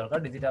 তাদেরকে আমার দরকার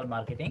ডিজিটাল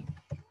মার্কেটিং।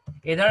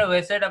 এই ধরনের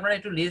ওয়েবসাইট আপনারা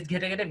একটু লিস্ট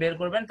ঘেটে ঘেটে বের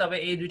করবেন, তবে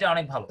এই দুইটা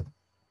অনেক ভালো।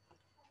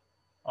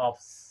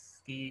 অপস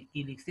কি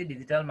লিখছি,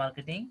 ডিজিটাল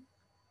মার্কেটিং।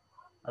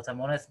 আচ্ছা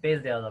মনে হয় স্পেস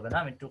দেওয়া যাবে না,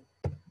 আমি একটু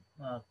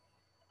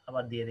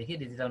আবার দিয়ে দেখি,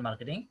 digital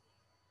marketing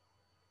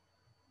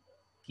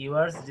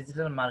keywords,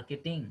 digital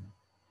marketing,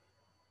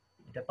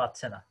 এটা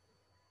পাচ্ছে না।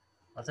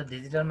 আচ্ছা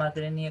ডিজিটাল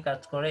মার্কেটিং নিয়ে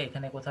কাজ করে,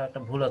 এখানে কোথাও একটা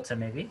ভুল হচ্ছে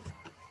মেবি।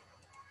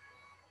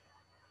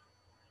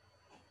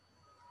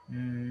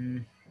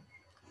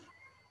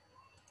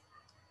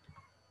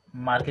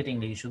 মার্কেটিং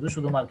লিখি,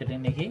 শুধু মার্কেটিং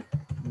লিখি,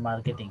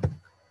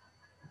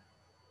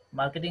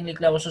 মার্কেটিং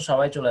লিখলে অবশ্য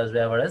সবাই চলে আসবে।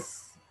 Average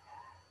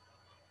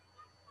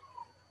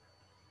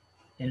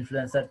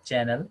influencer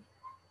channel,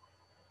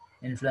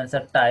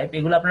 influencer type,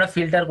 এগুলো আপনারা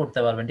ফিল্টার করতে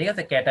পারবেন, ঠিক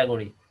আছে,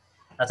 ক্যাটাগরি।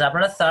 আচ্ছা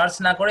আপনারা সার্চ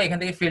না করে এখান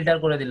থেকে ফিল্টার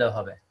করে দিলেও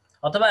হবে।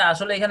 অথবা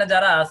আসলে এখানে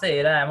যারা আছে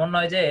এরা এমন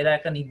নয় যে এরা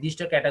একটা নির্দিষ্ট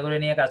ক্যাটাগরি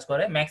নিয়ে কাজ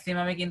করে,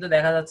 ম্যাক্সিমামে কিন্তু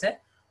দেখা যাচ্ছে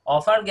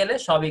অফার গেলে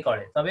সবই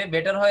করে, তবে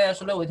বেটার হয়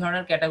আসলে ওই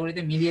ধরনের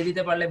ক্যাটাগরিতে মিলিয়ে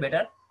দিতে পারলে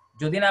বেটার।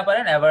 যদি না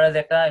পারেন এভারেজ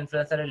একটা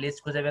ইনফ্লুয়েন্সারের লিস্ট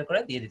খুঁজে বের করে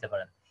দিয়ে দিতে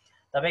পারেন।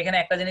 তবে এখানে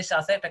একটা জিনিস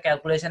আছে, একটা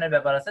ক্যালকুলেশনের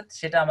ব্যাপার আছে,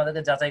 সেটা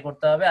আমাদেরকে যাচাই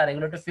করতে হবে। আর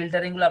এগুলো একটু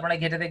ফিল্টারিং গুলো আপনারা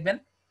ঘেটে দেখবেন,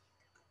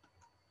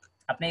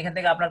 আপনি এখান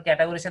থেকে আপনার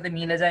ক্যাটাগরির সাথে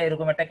মিলে যায়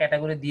এরকম একটা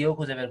ক্যাটাগরি দিয়েও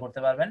খুঁজে বের করতে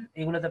পারবেন,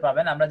 এগুলোতে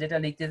পাবেন। আমরা যেটা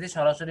লিখতেছি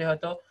সরাসরি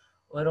হয়তো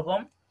ওইরকম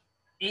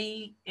এই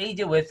এই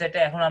যে ওয়েবসাইটে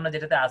এখন আমরা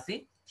যেটাতে আসি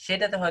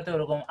সেটাতে হয়তো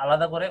ওরকম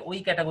আলাদা করে ওই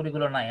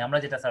ক্যাটাগরিগুলো নাই আমরা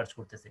যেটা সার্চ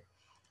করতেছি।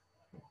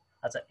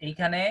 আচ্ছা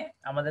এইখানে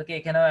আমাদেরকে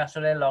এখানেও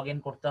আসলে লগ ইন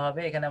করতে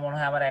হবে, এখানে মনে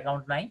হয় আমার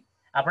অ্যাকাউন্ট নাই।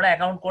 আপনারা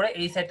অ্যাকাউন্ট করে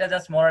এই সাইটটা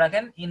জাস্ট মনে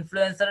রাখেন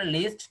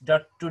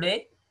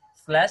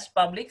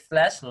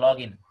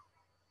influencerlist.today/public/login।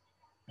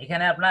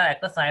 এখানে আপনারা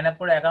একটা সাইন আপ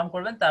করে অ্যাকাউন্ট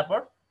করবেন, তারপর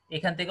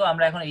এখান থেকেও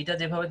আমরা এখন এইটা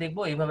যেভাবে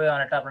দেখবো এইভাবে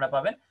অনেকটা আপনারা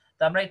পাবেন।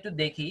 তো আমরা একটু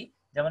দেখি,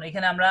 যেমন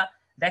এখানে আমরা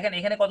দেখেন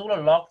এখানে কতগুলো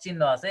লক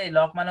চিহ্ন আছে। এই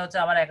লক মানে হচ্ছে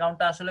আমার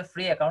অ্যাকাউন্টটা আসলে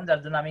ফ্রি অ্যাকাউন্ট,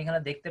 যার জন্য আমি এখানে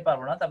দেখতে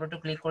পারবো না। তারপর একটু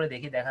ক্লিক করে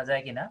দেখি দেখা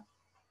যায় কিনা,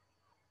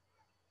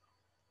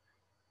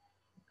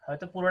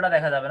 হয়তো পুরোটা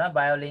দেখা যাবে না,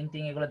 বায়ো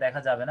লিঙ্কিং এগুলো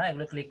দেখা যাবে না,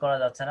 এগুলো ক্লিক করা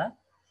যাচ্ছে না।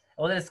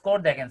 ওদের স্কোর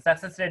দেখেন,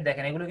 সাকসেস রেট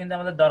দেখেন, এগুলো কিন্তু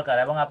আমাদের দরকার।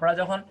 এবং আপনারা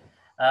যখন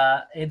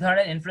এই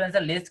ধরনের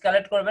ইনফ্লুয়েন্সার লিস্ট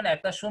কালেক্ট করবেন,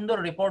 একটা সুন্দর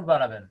রিপোর্ট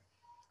বানাবেন।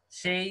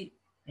 সেই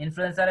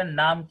ইনফ্লুয়েন্সারের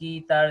নাম কি,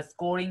 তার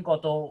স্কোরিং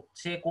কত,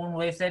 সে কোন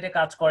ওয়েবসাইটে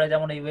কাজ করে,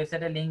 যেমন এই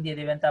ওয়েবসাইটের লিঙ্ক দিয়ে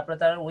দিবেন। তারপরে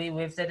তার ওই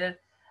ওয়েবসাইটের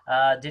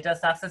যেটা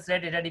সাকসেস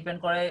রেট, এটা ডিপেন্ড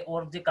করে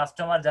ওর যে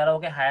কাস্টমার যারা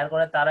ওকে হায়ার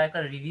করে তারা একটা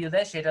রিভিউ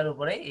দেয়, সেটার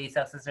উপরে এই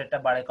সাকসেস রেটটা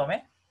বাড়ে কমে।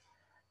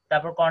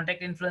 তারপর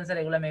কন্ট্যাক্ট ইনফ্লুয়েন্সার,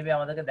 এগুলো মেবি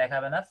আমাদেরকে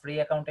দেখাবে না, ফ্রি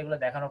অ্যাকাউন্ট এগুলো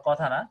দেখানোর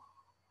কথা না,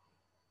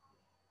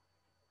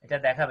 এটা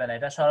দেখাবে না।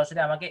 এটা সরাসরি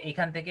আমাকে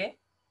এখান থেকে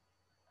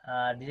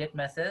ডিরেক্ট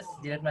মেসেজ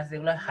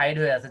এগুলো হাইড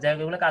হয়ে আছে, যাই হোক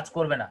এগুলো কাজ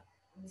করবে না।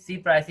 সি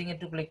প্রাইসিং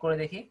একটু ক্লিক করে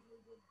দেখি,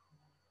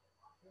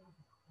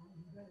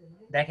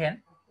 দেখেন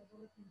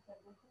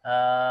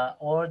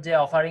ওর যে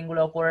অফারিং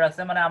গুলো করে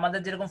রাখছে, মানে আমাদের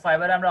যেরকম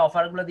ফাইবারে আমরা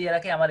অফার গুলো দিয়ে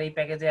রাখি, আমার এই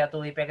প্যাকেজে এত,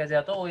 ওই প্যাকেজে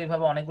এত,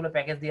 ওইভাবে অনেকগুলো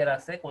প্যাকেজ দিয়ে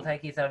রাখছে, কোথায়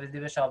কি সার্ভিস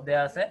দিবে সব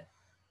দেওয়া আছে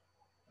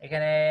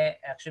এখানে।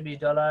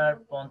 $120,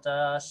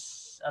 50,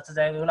 আচ্ছা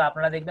যাই হোক এগুলো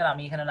আপনারা দেখবেন,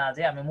 আমি এখানে না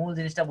যাই, আমি মূল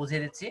জিনিসটা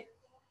বুঝিয়ে দিচ্ছি,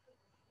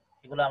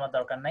 এগুলো আমার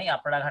দরকার নাই,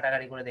 আপনারা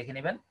ঘাটাঘাটি করে দেখে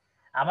নেবেন।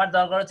 আমার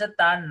দরকার হচ্ছে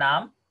তার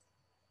নাম,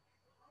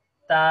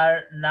 তার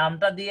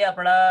নামটা দিয়ে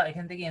আপনারা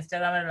এখান থেকে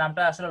ইনস্টাগ্রামের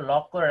নামটা আসলে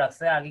লক করে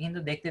রাখছে, আগে কিন্তু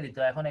দেখতে দিত,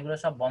 এখন এগুলো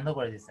সব বন্ধ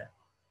করে দিছে,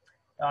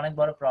 অনেক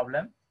বড়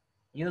problem.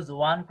 Use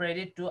 1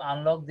 credit to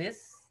unlock this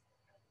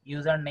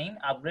user name,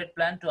 upgrade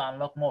plan two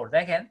unlock মোর।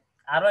 দেখেন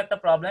আরো একটা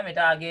প্রবলেম,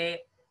 এটা আগে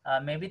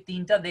মেবি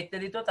 3টা দেখতে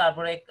দিত,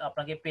 তারপরে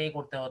আপনাকে পে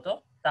করতে হতো,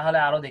 তাহলে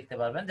আরো দেখতে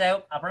পারবেন। যাই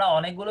হোক আপনারা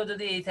অনেকগুলো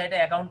যদি এই সাইটে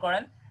অ্যাকাউন্ট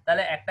করেন,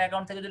 তাহলে একটা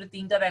অ্যাকাউন্ট থেকে যদি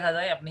 3টা দেখা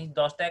যায়, আপনি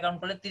 10টা অ্যাকাউন্ট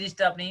করলে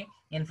 30টা আপনি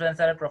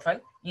ইনফ্লুয়েন্সারের প্রোফাইল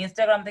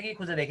ইনস্টাগ্রাম থেকেই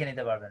খুঁজে দেখে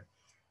নিতে পারবেন।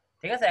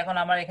 ঠিক আছে, এখন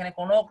আমার এখানে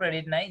কোনো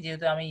ক্রেডিট নাই,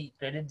 যেহেতু আমি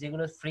ক্রেডিট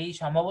যেগুলো ফ্রি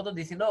সম্ভবত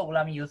দিছিল ওগুলো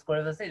আমি ইউজ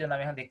করে ফেলছি, এই জন্য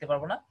আমি এখন দেখতে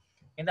পারবো না।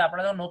 কিন্তু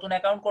আপনারা যখন নতুন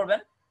অ্যাকাউন্ট করবেন,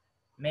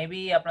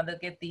 মেবি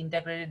আপনাদেরকে 3টা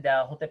ক্রেডিট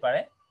দেওয়া হতে পারে,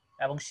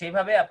 এবং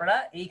সেইভাবে আপনারা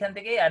এইখান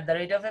থেকে @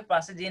 এর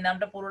পাশে যে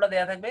নামটা পুরোটা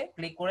দেওয়া থাকবে,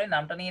 ক্লিক করে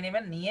নামটা নিয়ে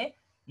নেবেন, নিয়ে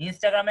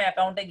ইনস্টাগ্রামে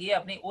অ্যাকাউন্টে গিয়ে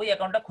আপনি ওই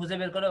অ্যাকাউন্টটা খুঁজে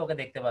বের করে ওকে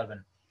দেখতে পারবেন।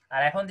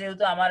 আর এখন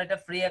যেহেতু আমার এটা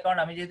ফ্রি অ্যাকাউন্ট,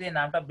 আমি যেহেতু এই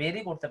নামটা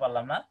বেরই করতে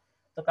পারলাম না,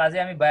 তো কাজে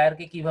আমি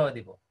বায়ারকে কিভাবে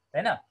দিব,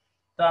 তাই না?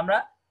 তো আমরা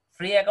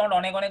ফ্রি অ্যাকাউন্ট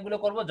অনেকগুলো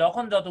করব,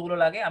 যখন যতগুলো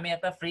লাগে। আমি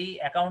একটা ফ্রি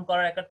অ্যাকাউন্ট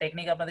করার একটা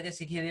টেকনিক আপনাদেরকে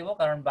শিখিয়ে দিব,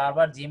 কারণ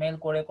বারবার জিমেইল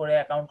করে করে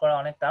অ্যাকাউন্ট করা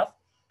অনেক টাফ।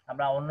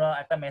 আমরা অন্য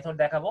একটা মেথড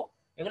দেখাবো,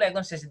 এগুলো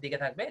একদম শেষের দিকে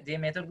থাকবে, যে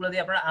মেথডগুলো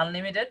দিয়ে আপনারা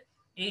আনলিমিটেড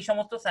এই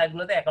সমস্ত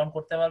সাইটগুলোতে অ্যাকাউন্ট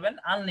করতে পারবেন,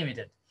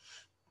 আনলিমিটেড।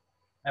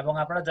 এবং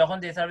আপনারা যখন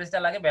যে সার্ভিসটা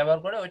লাগে ব্যবহার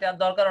করে, ওইটা আর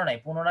দরকারও নাই,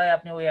 পুনরায়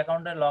আপনি ওই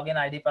অ্যাকাউন্টের লগইন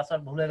আইডি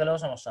পাসওয়ার্ড ভুলে গেলেও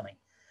সমস্যা নাই।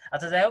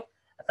 আচ্ছা যাই হোক,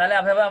 তাহলে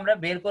এভাবে আমরা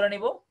বের করে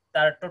নিব,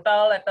 তার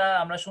টোটাল একটা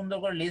আমরা সুন্দর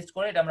করে লিস্ট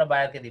করে এটা আমরা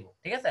বায়ারকে দিব।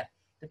 ঠিক আছে,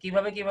 তো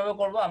কিভাবে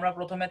করব, আমরা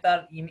প্রথমে তার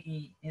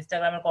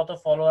ইনস্টাগ্রামের কত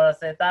ফলোয়ার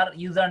আছে, তার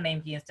ইউজার নেম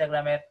কি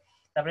ইনস্টাগ্রামের,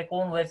 তারপরে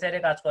কোন ওয়েবসাইটে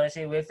কাজ করে,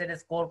 সেই ওয়েবসাইটের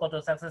স্কোর কত,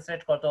 সাকসেস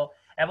রেট কত,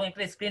 এবং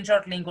একটা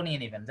স্ক্রিনশট লিংকও নিয়ে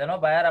নেবেন, যেন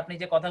বায়ার আপনি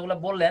যে কথাগুলো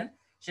বললেন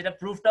সেটা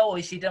প্রুফটাও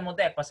ওই শিটের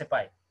মধ্যে একপাশে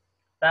পায়।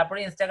 তারপরে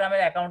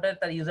ইনস্টাগ্রামের অ্যাকাউন্টের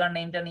তার ইউজার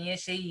নেমটা নিয়ে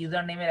সেই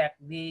ইউজার নেমের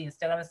দিয়ে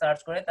ইনস্টাগ্রামে সার্চ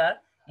করে তার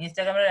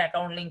ইনস্টাগ্রামের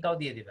অ্যাকাউন্ট লিংকটাও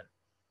দিয়ে দিবেন।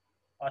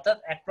 অর্থাৎ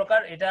এক প্রকার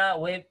এটা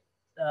ওয়েব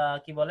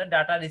কি বলে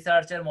ডাটা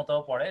রিসার্চের মতো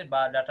পড়ে,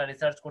 বা ডাটা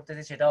রিসার্চ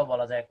করতেছি সেটাও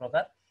বলা যায় এক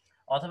প্রকার।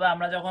 অথবা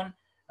আমরা যখন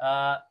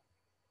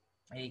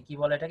এই কি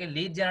বলে এটাকে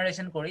লিড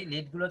জেনারেশন করি,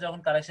 লিড গুলো যখন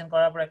কালেকশন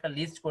করার পর একটা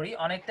লিস্ট করি,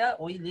 অনেকটা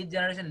ওই লিড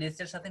জেনারেশন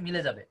লিস্টের সাথে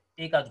মিলে যাবে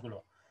এই কাজগুলো,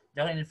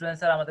 যখন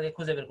ইনফ্লুয়েন্সার আমাদেরকে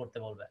খুঁজে বের করতে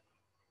বলবে।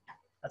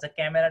 আচ্ছা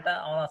ক্যামেরাটা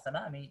অন আছে না,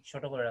 আমি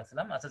ছোট করে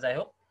রাখছিলাম। আচ্ছা যাই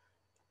হোক,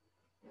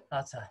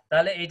 আচ্ছা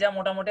তাহলে এটা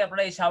মোটামুটি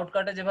আপনারা এই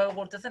শর্টকাটে যেভাবে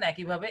করতেছেন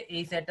একইভাবে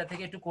এই সেটটা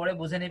থেকে একটু করে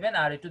বুঝে নেবেন,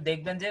 আর একটু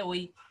দেখবেন যে ওই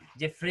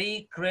যে ফ্রি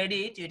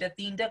ক্রেডিট, এটা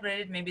 3টা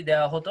ক্রেডিট মেবি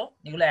দেওয়া হতো,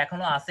 এগুলো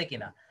এখনো আছে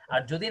কিনা।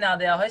 আর যদি না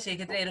দেওয়া হয় সেই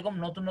ক্ষেত্রে এরকম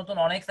নতুন নতুন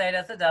অনেক সাইট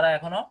আছে যারা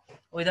এখনো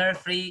ওই ধরনের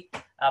ফ্রি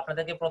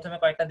আপনাদেরকে প্রথমে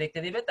কয়েকটা দেখতে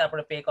দিবে,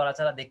 তারপরে পে করা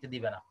ছাড়া দেখতে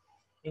দিবে না।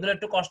 এগুলো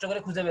একটু কষ্ট করে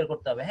খুঁজে বের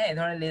করতে হবে। হ্যাঁ, এই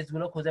ধরনের লিস্ট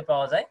গুলো খুঁজে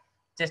পাওয়া যায়,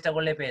 চেষ্টা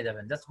করলে পেয়ে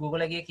যাবেন। জাস্ট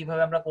গুগলে গিয়ে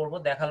কিভাবে আমরা করব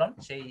দেখালাম,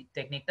 সেই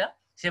টেকনিকটা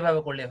সেভাবে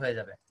করলে হয়ে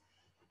যাবে।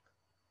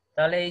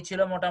 তাহলে এই ছিল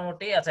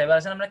মোটামুটি। আচ্ছা এবার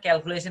আসলে আমরা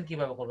ক্যালকুলেশন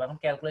কিভাবে করবো, এখন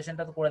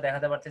ক্যালকুলেশনটা তো করে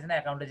দেখাতে পারতেছি না,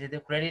 অ্যাকাউন্টে যেহেতু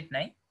ক্রেডিট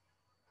নাই।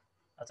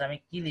 আচ্ছা আমি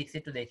কি লিখছি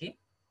একটু দেখি,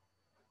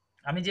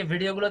 আমি যে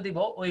ভিডিওগুলো দিব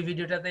ওই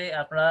ভিডিওটাতে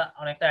আপনারা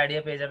অনেকটা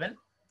আইডিয়া পেয়ে যাবেন।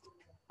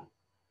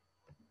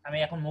 আমি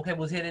এখন মুখে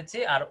বুঝিয়ে দিচ্ছি,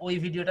 আর ওই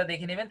ভিডিওটা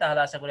দেখে নেবেন, তাহলে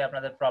আশা করি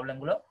আপনাদের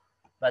প্রবলেমগুলো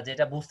বা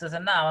যেটা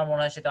বুঝতেছেন না, আমার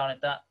মনে হয় সেটা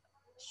অনেকটা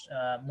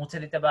মুছে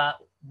দিতে বা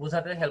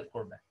বোঝাতে হেল্প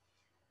করবে।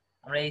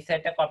 আমরা এই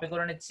সাইডটা কপি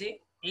করে নিচ্ছি,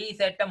 এই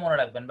সাইডটা মনে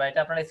রাখবেন, বা এটা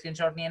আপনারা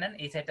স্ক্রিনশট নিয়ে নেন।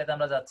 এই সাইডটাতে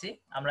আমরা যাচ্ছি,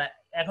 আমরা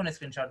এখন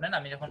স্ক্রিনশট নেন,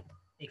 আমি যখন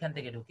এখান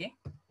থেকে ঢুকি।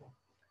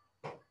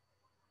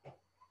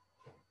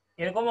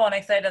 এরকমও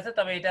অনেক সাইট আছে,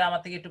 তবে এটা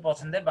আমার থেকে একটু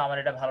পছন্দের বা আমার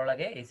এটা ভালো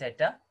লাগে এই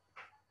সাইটটা।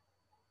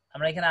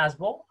 আমরা এখানে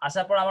আসবো,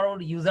 আসার পর আমার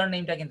ওর ইউজার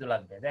নেমটা কিন্তু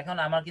লাগবে। দেখুন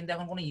আমার কিন্তু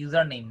এখন কোনো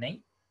ইউজার নেম নেই,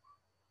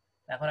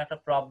 এখন একটা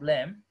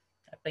প্রবলেম।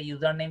 একটা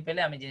ইউজার নেম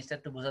পেলে আমি জিনিসটা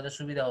একটু বোঝাতে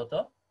সুবিধা হতো।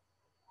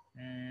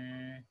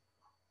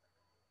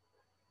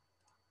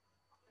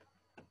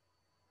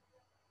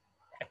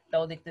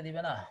 একটাও দেখতে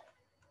দিবে না।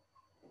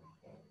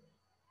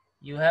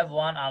 You have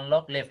one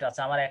unlock left.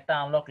 আচ্ছা আমার একটা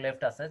আনলক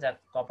লেফট আছে, যাক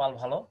কপাল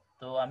ভালো।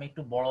 তো আমি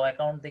একটু বড়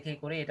অ্যাকাউন্ট দেখেই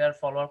করি। এটার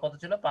ফলোয়ার কত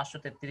ছিল?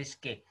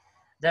 533K।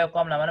 যাই হোক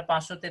কম না, মানে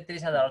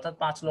 533,000 অর্থাৎ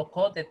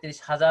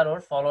 5,33,000 ওর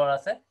ফলোয়ার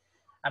আছে।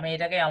 আমি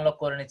এটাকে আনলক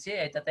করে নিচ্ছি।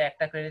 এটাতে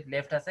একটা ক্রেডিট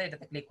লেফট আছে,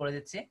 এটাতে ক্লিক করে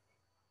দিচ্ছি।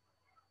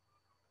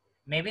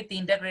 মেবি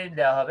 3টা ক্রেডিট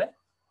দেওয়া হবে।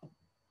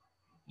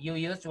 You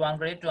used 1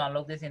 credit to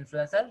unlock this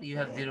influencer, you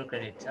have 0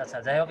 credit. আচ্ছা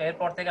যাই হোক,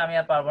 এরপর থেকে আমি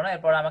আর পারবো না,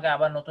 এরপর আমাকে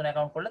আবার নতুন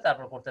অ্যাকাউন্ট করলে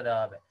তারপর করতে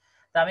দেওয়া হবে।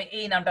 তো আমি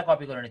এই নামটা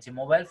কপি করে নিচ্ছি,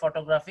 মোবাইল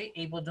ফটোগ্রাফি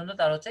এই পর্যন্ত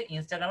তার হচ্ছে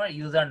ইনস্টাগ্রামের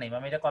ইউজার নেম।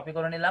 আমি এটা কপি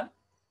করে নিলাম।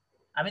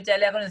 আমি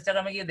চাইলে এখন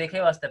ইনস্টাগ্রামে গিয়ে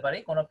দেখেও আসতে পারি,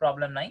 কোনো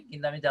প্রবলেম নাই,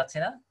 কিন্তু আমি যাচ্ছি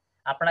না,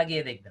 আপনারা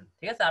গিয়ে দেখবেন।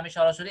 ঠিক আছে, আমি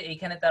সরাসরি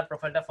এইখানে তার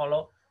প্রোফাইলটা ফলো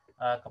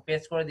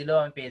পেস্ট করে দিলেও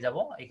আমি পেয়ে যাব।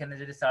 এখানে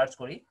যদি সার্চ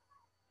করি,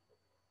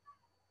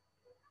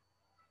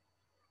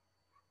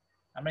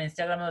 আমরা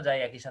ইনস্টাগ্রামেও যাই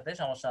একই সাথে,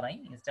 সমস্যা নাই,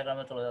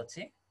 ইনস্টাগ্রামে চলে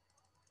যাচ্ছি,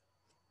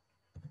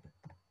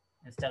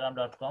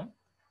 instagram.com।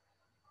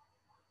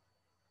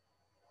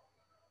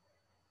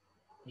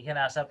 এখানে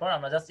আসার পর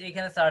আমরা জাস্ট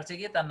এখানে সার্চে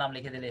গিয়ে তার নাম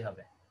লিখে দিলেই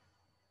হবে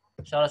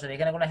সরাসরি,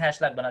 এখানে কোনো হ্যাশ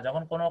লাগবে না।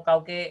 যখন কোনো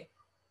কাউকে,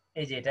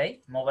 এই যে এটাই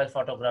মোবাইল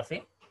ফটোগ্রাফি,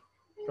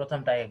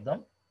 প্রথমটাই একদম,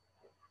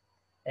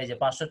 এই যে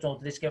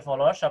 534K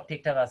ফলোয়ার, সব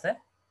ঠিকঠাক আছে।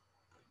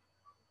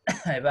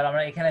 এবার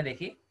আমরা এখানে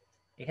দেখি,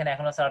 এখানে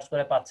এখনো সার্চ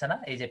করে পাচ্ছে না,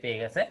 এই যে পেয়ে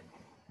গেছে।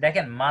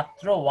 দেখেন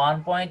মাত্র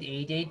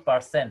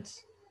 1.88%,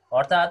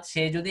 অর্থাৎ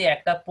সে যদি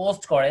একটা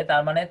পোস্ট করে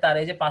তার মানে তার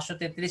এই যে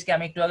 533K,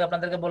 আমি একটু আগে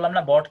আপনাদেরকে বললাম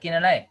না বট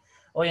কিনে নেয়,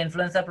 ওই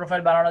ইনফ্লুয়েন্সার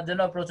প্রোফাইল বানানোর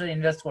জন্য প্রচুর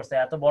ইনভেস্ট করছে।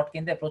 এত বট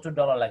কিনতে প্রচুর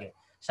ডলার লাগে।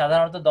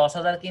 সাধারণত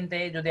 10,000 কিনতে,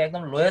 যদি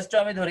একদম লোয়েস্ট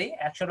আমি ধরি,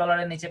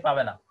 $100 নিচে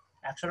পাবে না।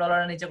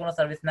 $100 নিচে কোনো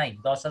সার্ভিস নাই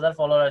 10,000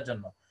 ফলোয়ারের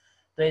জন্য।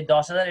 তো এই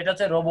 10,000, এটা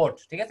হচ্ছে রোবট,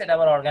 ঠিক আছে, এটা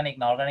আবার অর্গানিক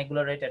না, অর্গানিক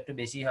গুলোর রেট একটু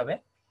বেশি হবে।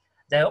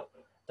 যাই হোক,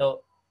 তো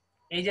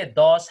এই যে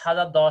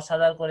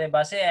 10,000 করে,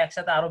 বা সে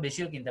একসাথে আরো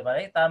বেশিও কিনতে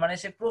পারে, তার মানে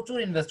সে প্রচুর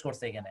ইনভেস্ট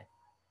করছে এখানে।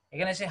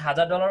 এখানে সে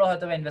 $1,000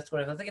 হয়তো ইনভেস্ট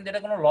করে ফেলছে, কিন্তু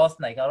এটা কোনো লস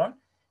নাই, কারণ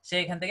সে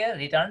এখান থেকে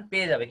রিটার্ন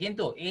পেয়ে যাবে।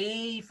 কিন্তু এই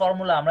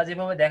ফর্মুলা আমরা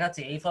যেভাবে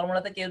দেখাচ্ছি, এই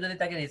ফর্মুলাতে কেউ যদি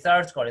তাকে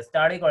রিসার্চ করে,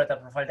 স্টাডি করে তার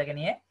প্রোফাইলটাকে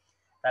নিয়ে,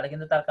 তাহলে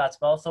কিন্তু তার কাজ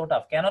পাওয়া সো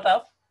টাফ। কেন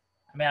টাফ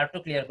আমি আর একটু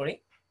ক্লিয়ার করি।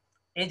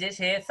 এই যে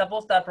সে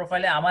সাপোজ তার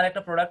প্রোফাইলে আমার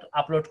একটা প্রোডাক্ট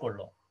আপলোড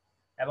করলো,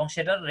 এবং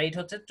সেটার রেট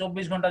হচ্ছে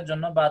 24 ঘন্টার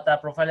জন্য, বা তার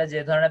প্রোফাইলে যে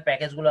ধরনের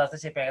প্যাকেজগুলো আছে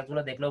সেই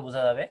প্যাকেজগুলো দেখলেও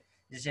বোঝা যাবে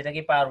যে সেটা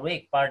কি পার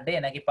উইক, পার ডে,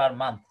 নাকি পার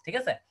মান্থ। ঠিক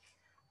আছে,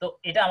 তো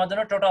এটা আমার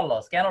জন্য টোটাল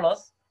লস। কেন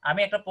লস? আমি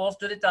একটা পোস্ট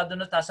যদি তার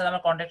জন্য, তার সাথে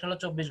আমার কন্ট্যাক্ট হলো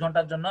 24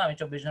 ঘন্টার জন্য, আমি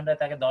 24 ঘন্টায়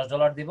তাকে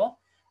 $10 দিব।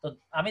 তো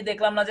আমি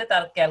দেখলাম না যে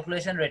তার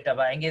ক্যালকুলেশন রেটটা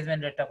বা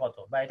এঙ্গেজমেন্ট রেটটা কত,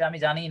 বা এটা আমি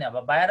জানিই না,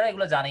 বা বায়াররা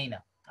এগুলো জানেই না।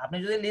 আপনি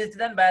যদি লিস্ট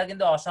দেন, বায়ার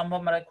কিন্তু অসম্ভব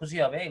মানে খুশি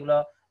হবে, এগুলো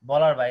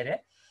বলার বাইরে।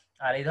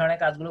 আর এই ধরনের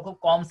কাজগুলো খুব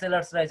কম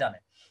সেলার্সরাই জানে।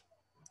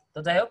 তো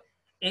যাই হোক,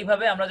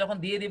 এইভাবে আমরা যখন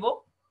দিয়ে দিব,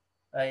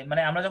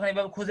 মানে আমরা যখন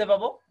এইভাবে খুঁজে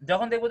পাবো,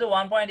 যখন দেখবো যে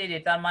 1.88,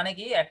 তার মানে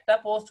কি একটা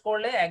পোস্ট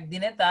করলে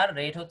একদিনে তার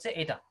রেট হচ্ছে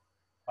এটা।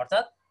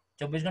 অর্থাৎ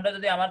 24 ঘন্টা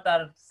যদি আমার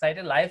তার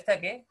সাইটে লাইভ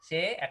থাকে, সে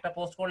একটা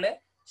পোস্ট করলে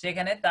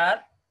সেখানে তার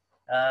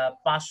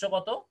 500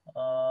 কত,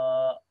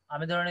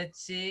 আমি ধরে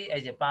নিচ্ছি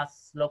এই যে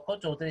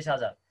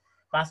 5,34,000,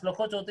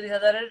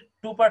 5,34,000-এর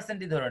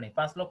 2%ই ধরে নিই,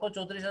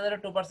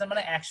 5,34,000-এর 2%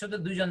 মানে 100-তে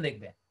 2 জন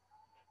দেখবে।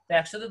 তো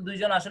 100-তে 2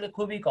 জন আসলে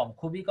খুবই কম,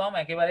 খুবই কম,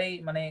 একেবারেই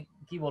মানে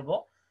কি বলবো,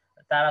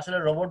 তার আসলে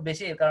রোবট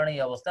বেশি, এর কারণে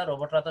এই অবস্থা।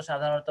 রোবটরা তো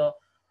সাধারণত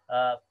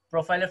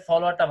প্রোফাইলের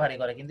ফলোয়ারটা ভারী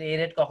করে, কিন্তু এই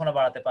রেট কখনো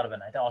বাড়াতে পারবে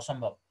না, এটা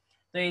অসম্ভব।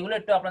 তো এগুলো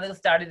একটু আপনাদেরকে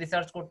স্টাডি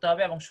রিসার্চ করতে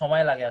হবে, এবং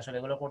সময় লাগে আসলে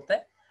এগুলো করতে।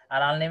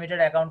 আর আনলিমিটেড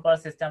অ্যাকাউন্ট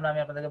করার সিস্টেমটা আমি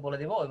আপনাদেরকে বলে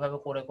দিব, ওইভাবে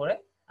করে করে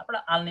আপনারা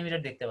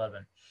আনলিমিটেড দেখতে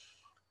পারবেন।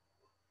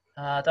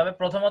 তবে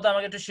প্রথমত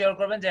আমাকে একটু শেয়ার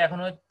করবেন যে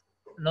এখনো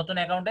নতুন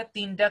অ্যাকাউন্টে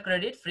 3টা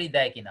ক্রেডিট ফ্রি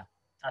দেয় কিনা।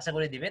 আশা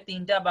করি দিবে,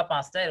 3টা বা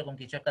 5টা এরকম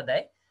কিছু একটা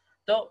দেয়।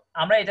 তো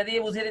আমরা এটা দিয়ে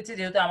বুঝিয়ে দিচ্ছি,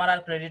 যেহেতু আমার আর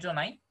ক্রেডিটও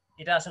নাই,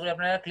 এটা আশা করি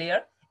আপনারা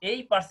ক্লিয়ার। এই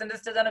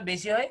পার্সেন্টেজটা যেন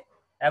বেশি হয়,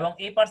 এবং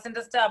এই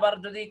পার্সেন্টেজটা আবার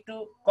যদি একটু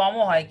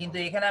কমও হয়, কিন্তু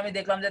এখানে আমি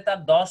দেখলাম যে তার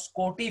 10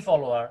 কোটি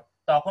ফলোয়ার,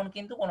 তখন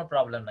কিন্তু কোনো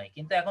প্রবলেম নাই।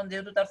 কিন্তু এখন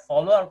যেহেতু তার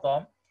ফলোয়ার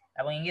কম,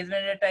 এবং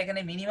এঙ্গেজমেন্ট রেটটা এখানে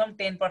মিনিমাম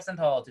 10%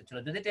 হওয়া উচিত ছিল,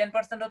 যদি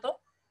 10% হতো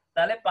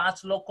তাহলে 5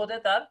 লক্ষতে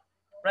তার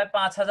প্রায়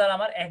 5,000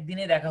 আমার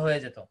একদিনে দেখা হয়ে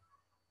যেত।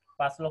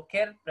 5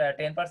 লক্ষের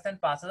 10%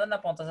 5,000 না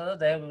 50,000,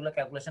 যাই হোক এগুলো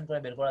ক্যালকুলেশন করে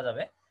বের করা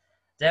যাবে।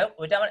 যাই হোক,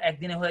 ওইটা আমার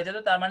একদিনে হয়ে যেত।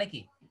 তার মানে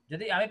কি,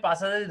 যদি আমি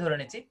 5,000 ধরে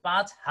নিচ্ছি,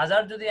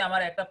 5,000 যদি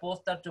আমার একটা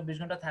পোস্ট তার 24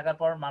 ঘন্টা থাকার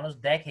পর মানুষ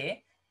দেখে,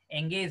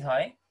 এঙ্গেজ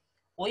হয়,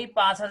 ওই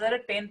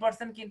 5,000-এর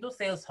 10% কিন্তু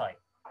সেলস হয়।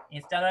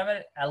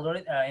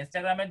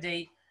 ইনস্টাগ্রামের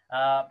যেই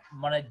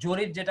মানে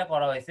জরিপ যেটা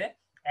করা হয়েছে,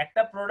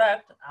 একটা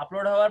প্রোডাক্ট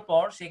আপলোড হওয়ার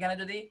পর সেখানে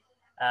যদি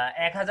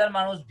 1,000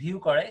 মানুষ ভিউ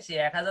করে, সেই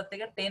 1,000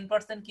 থেকে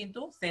 10%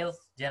 কিন্তু সেলস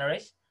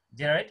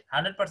জেনারেট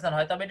 100%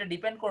 হয়। তবে এটা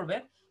ডিপেন্ড করবে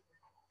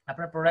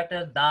আপনার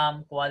প্রোডাক্টের দাম,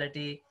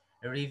 কোয়ালিটি,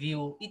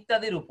 রিভিউ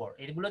ইত্যাদির উপর।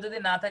 এগুলো যদি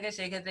না থাকে,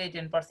 সেই ক্ষেত্রে এই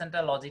 10%টা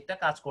লজিকটা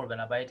কাজ করবে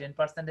না, বা এই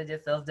 10%-এ যে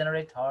সেলস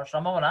জেনারেট হওয়ার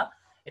সম্ভাবনা,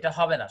 এটা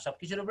হবে না।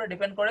 সবকিছুর উপরে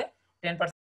ডিপেন্ড করে 10%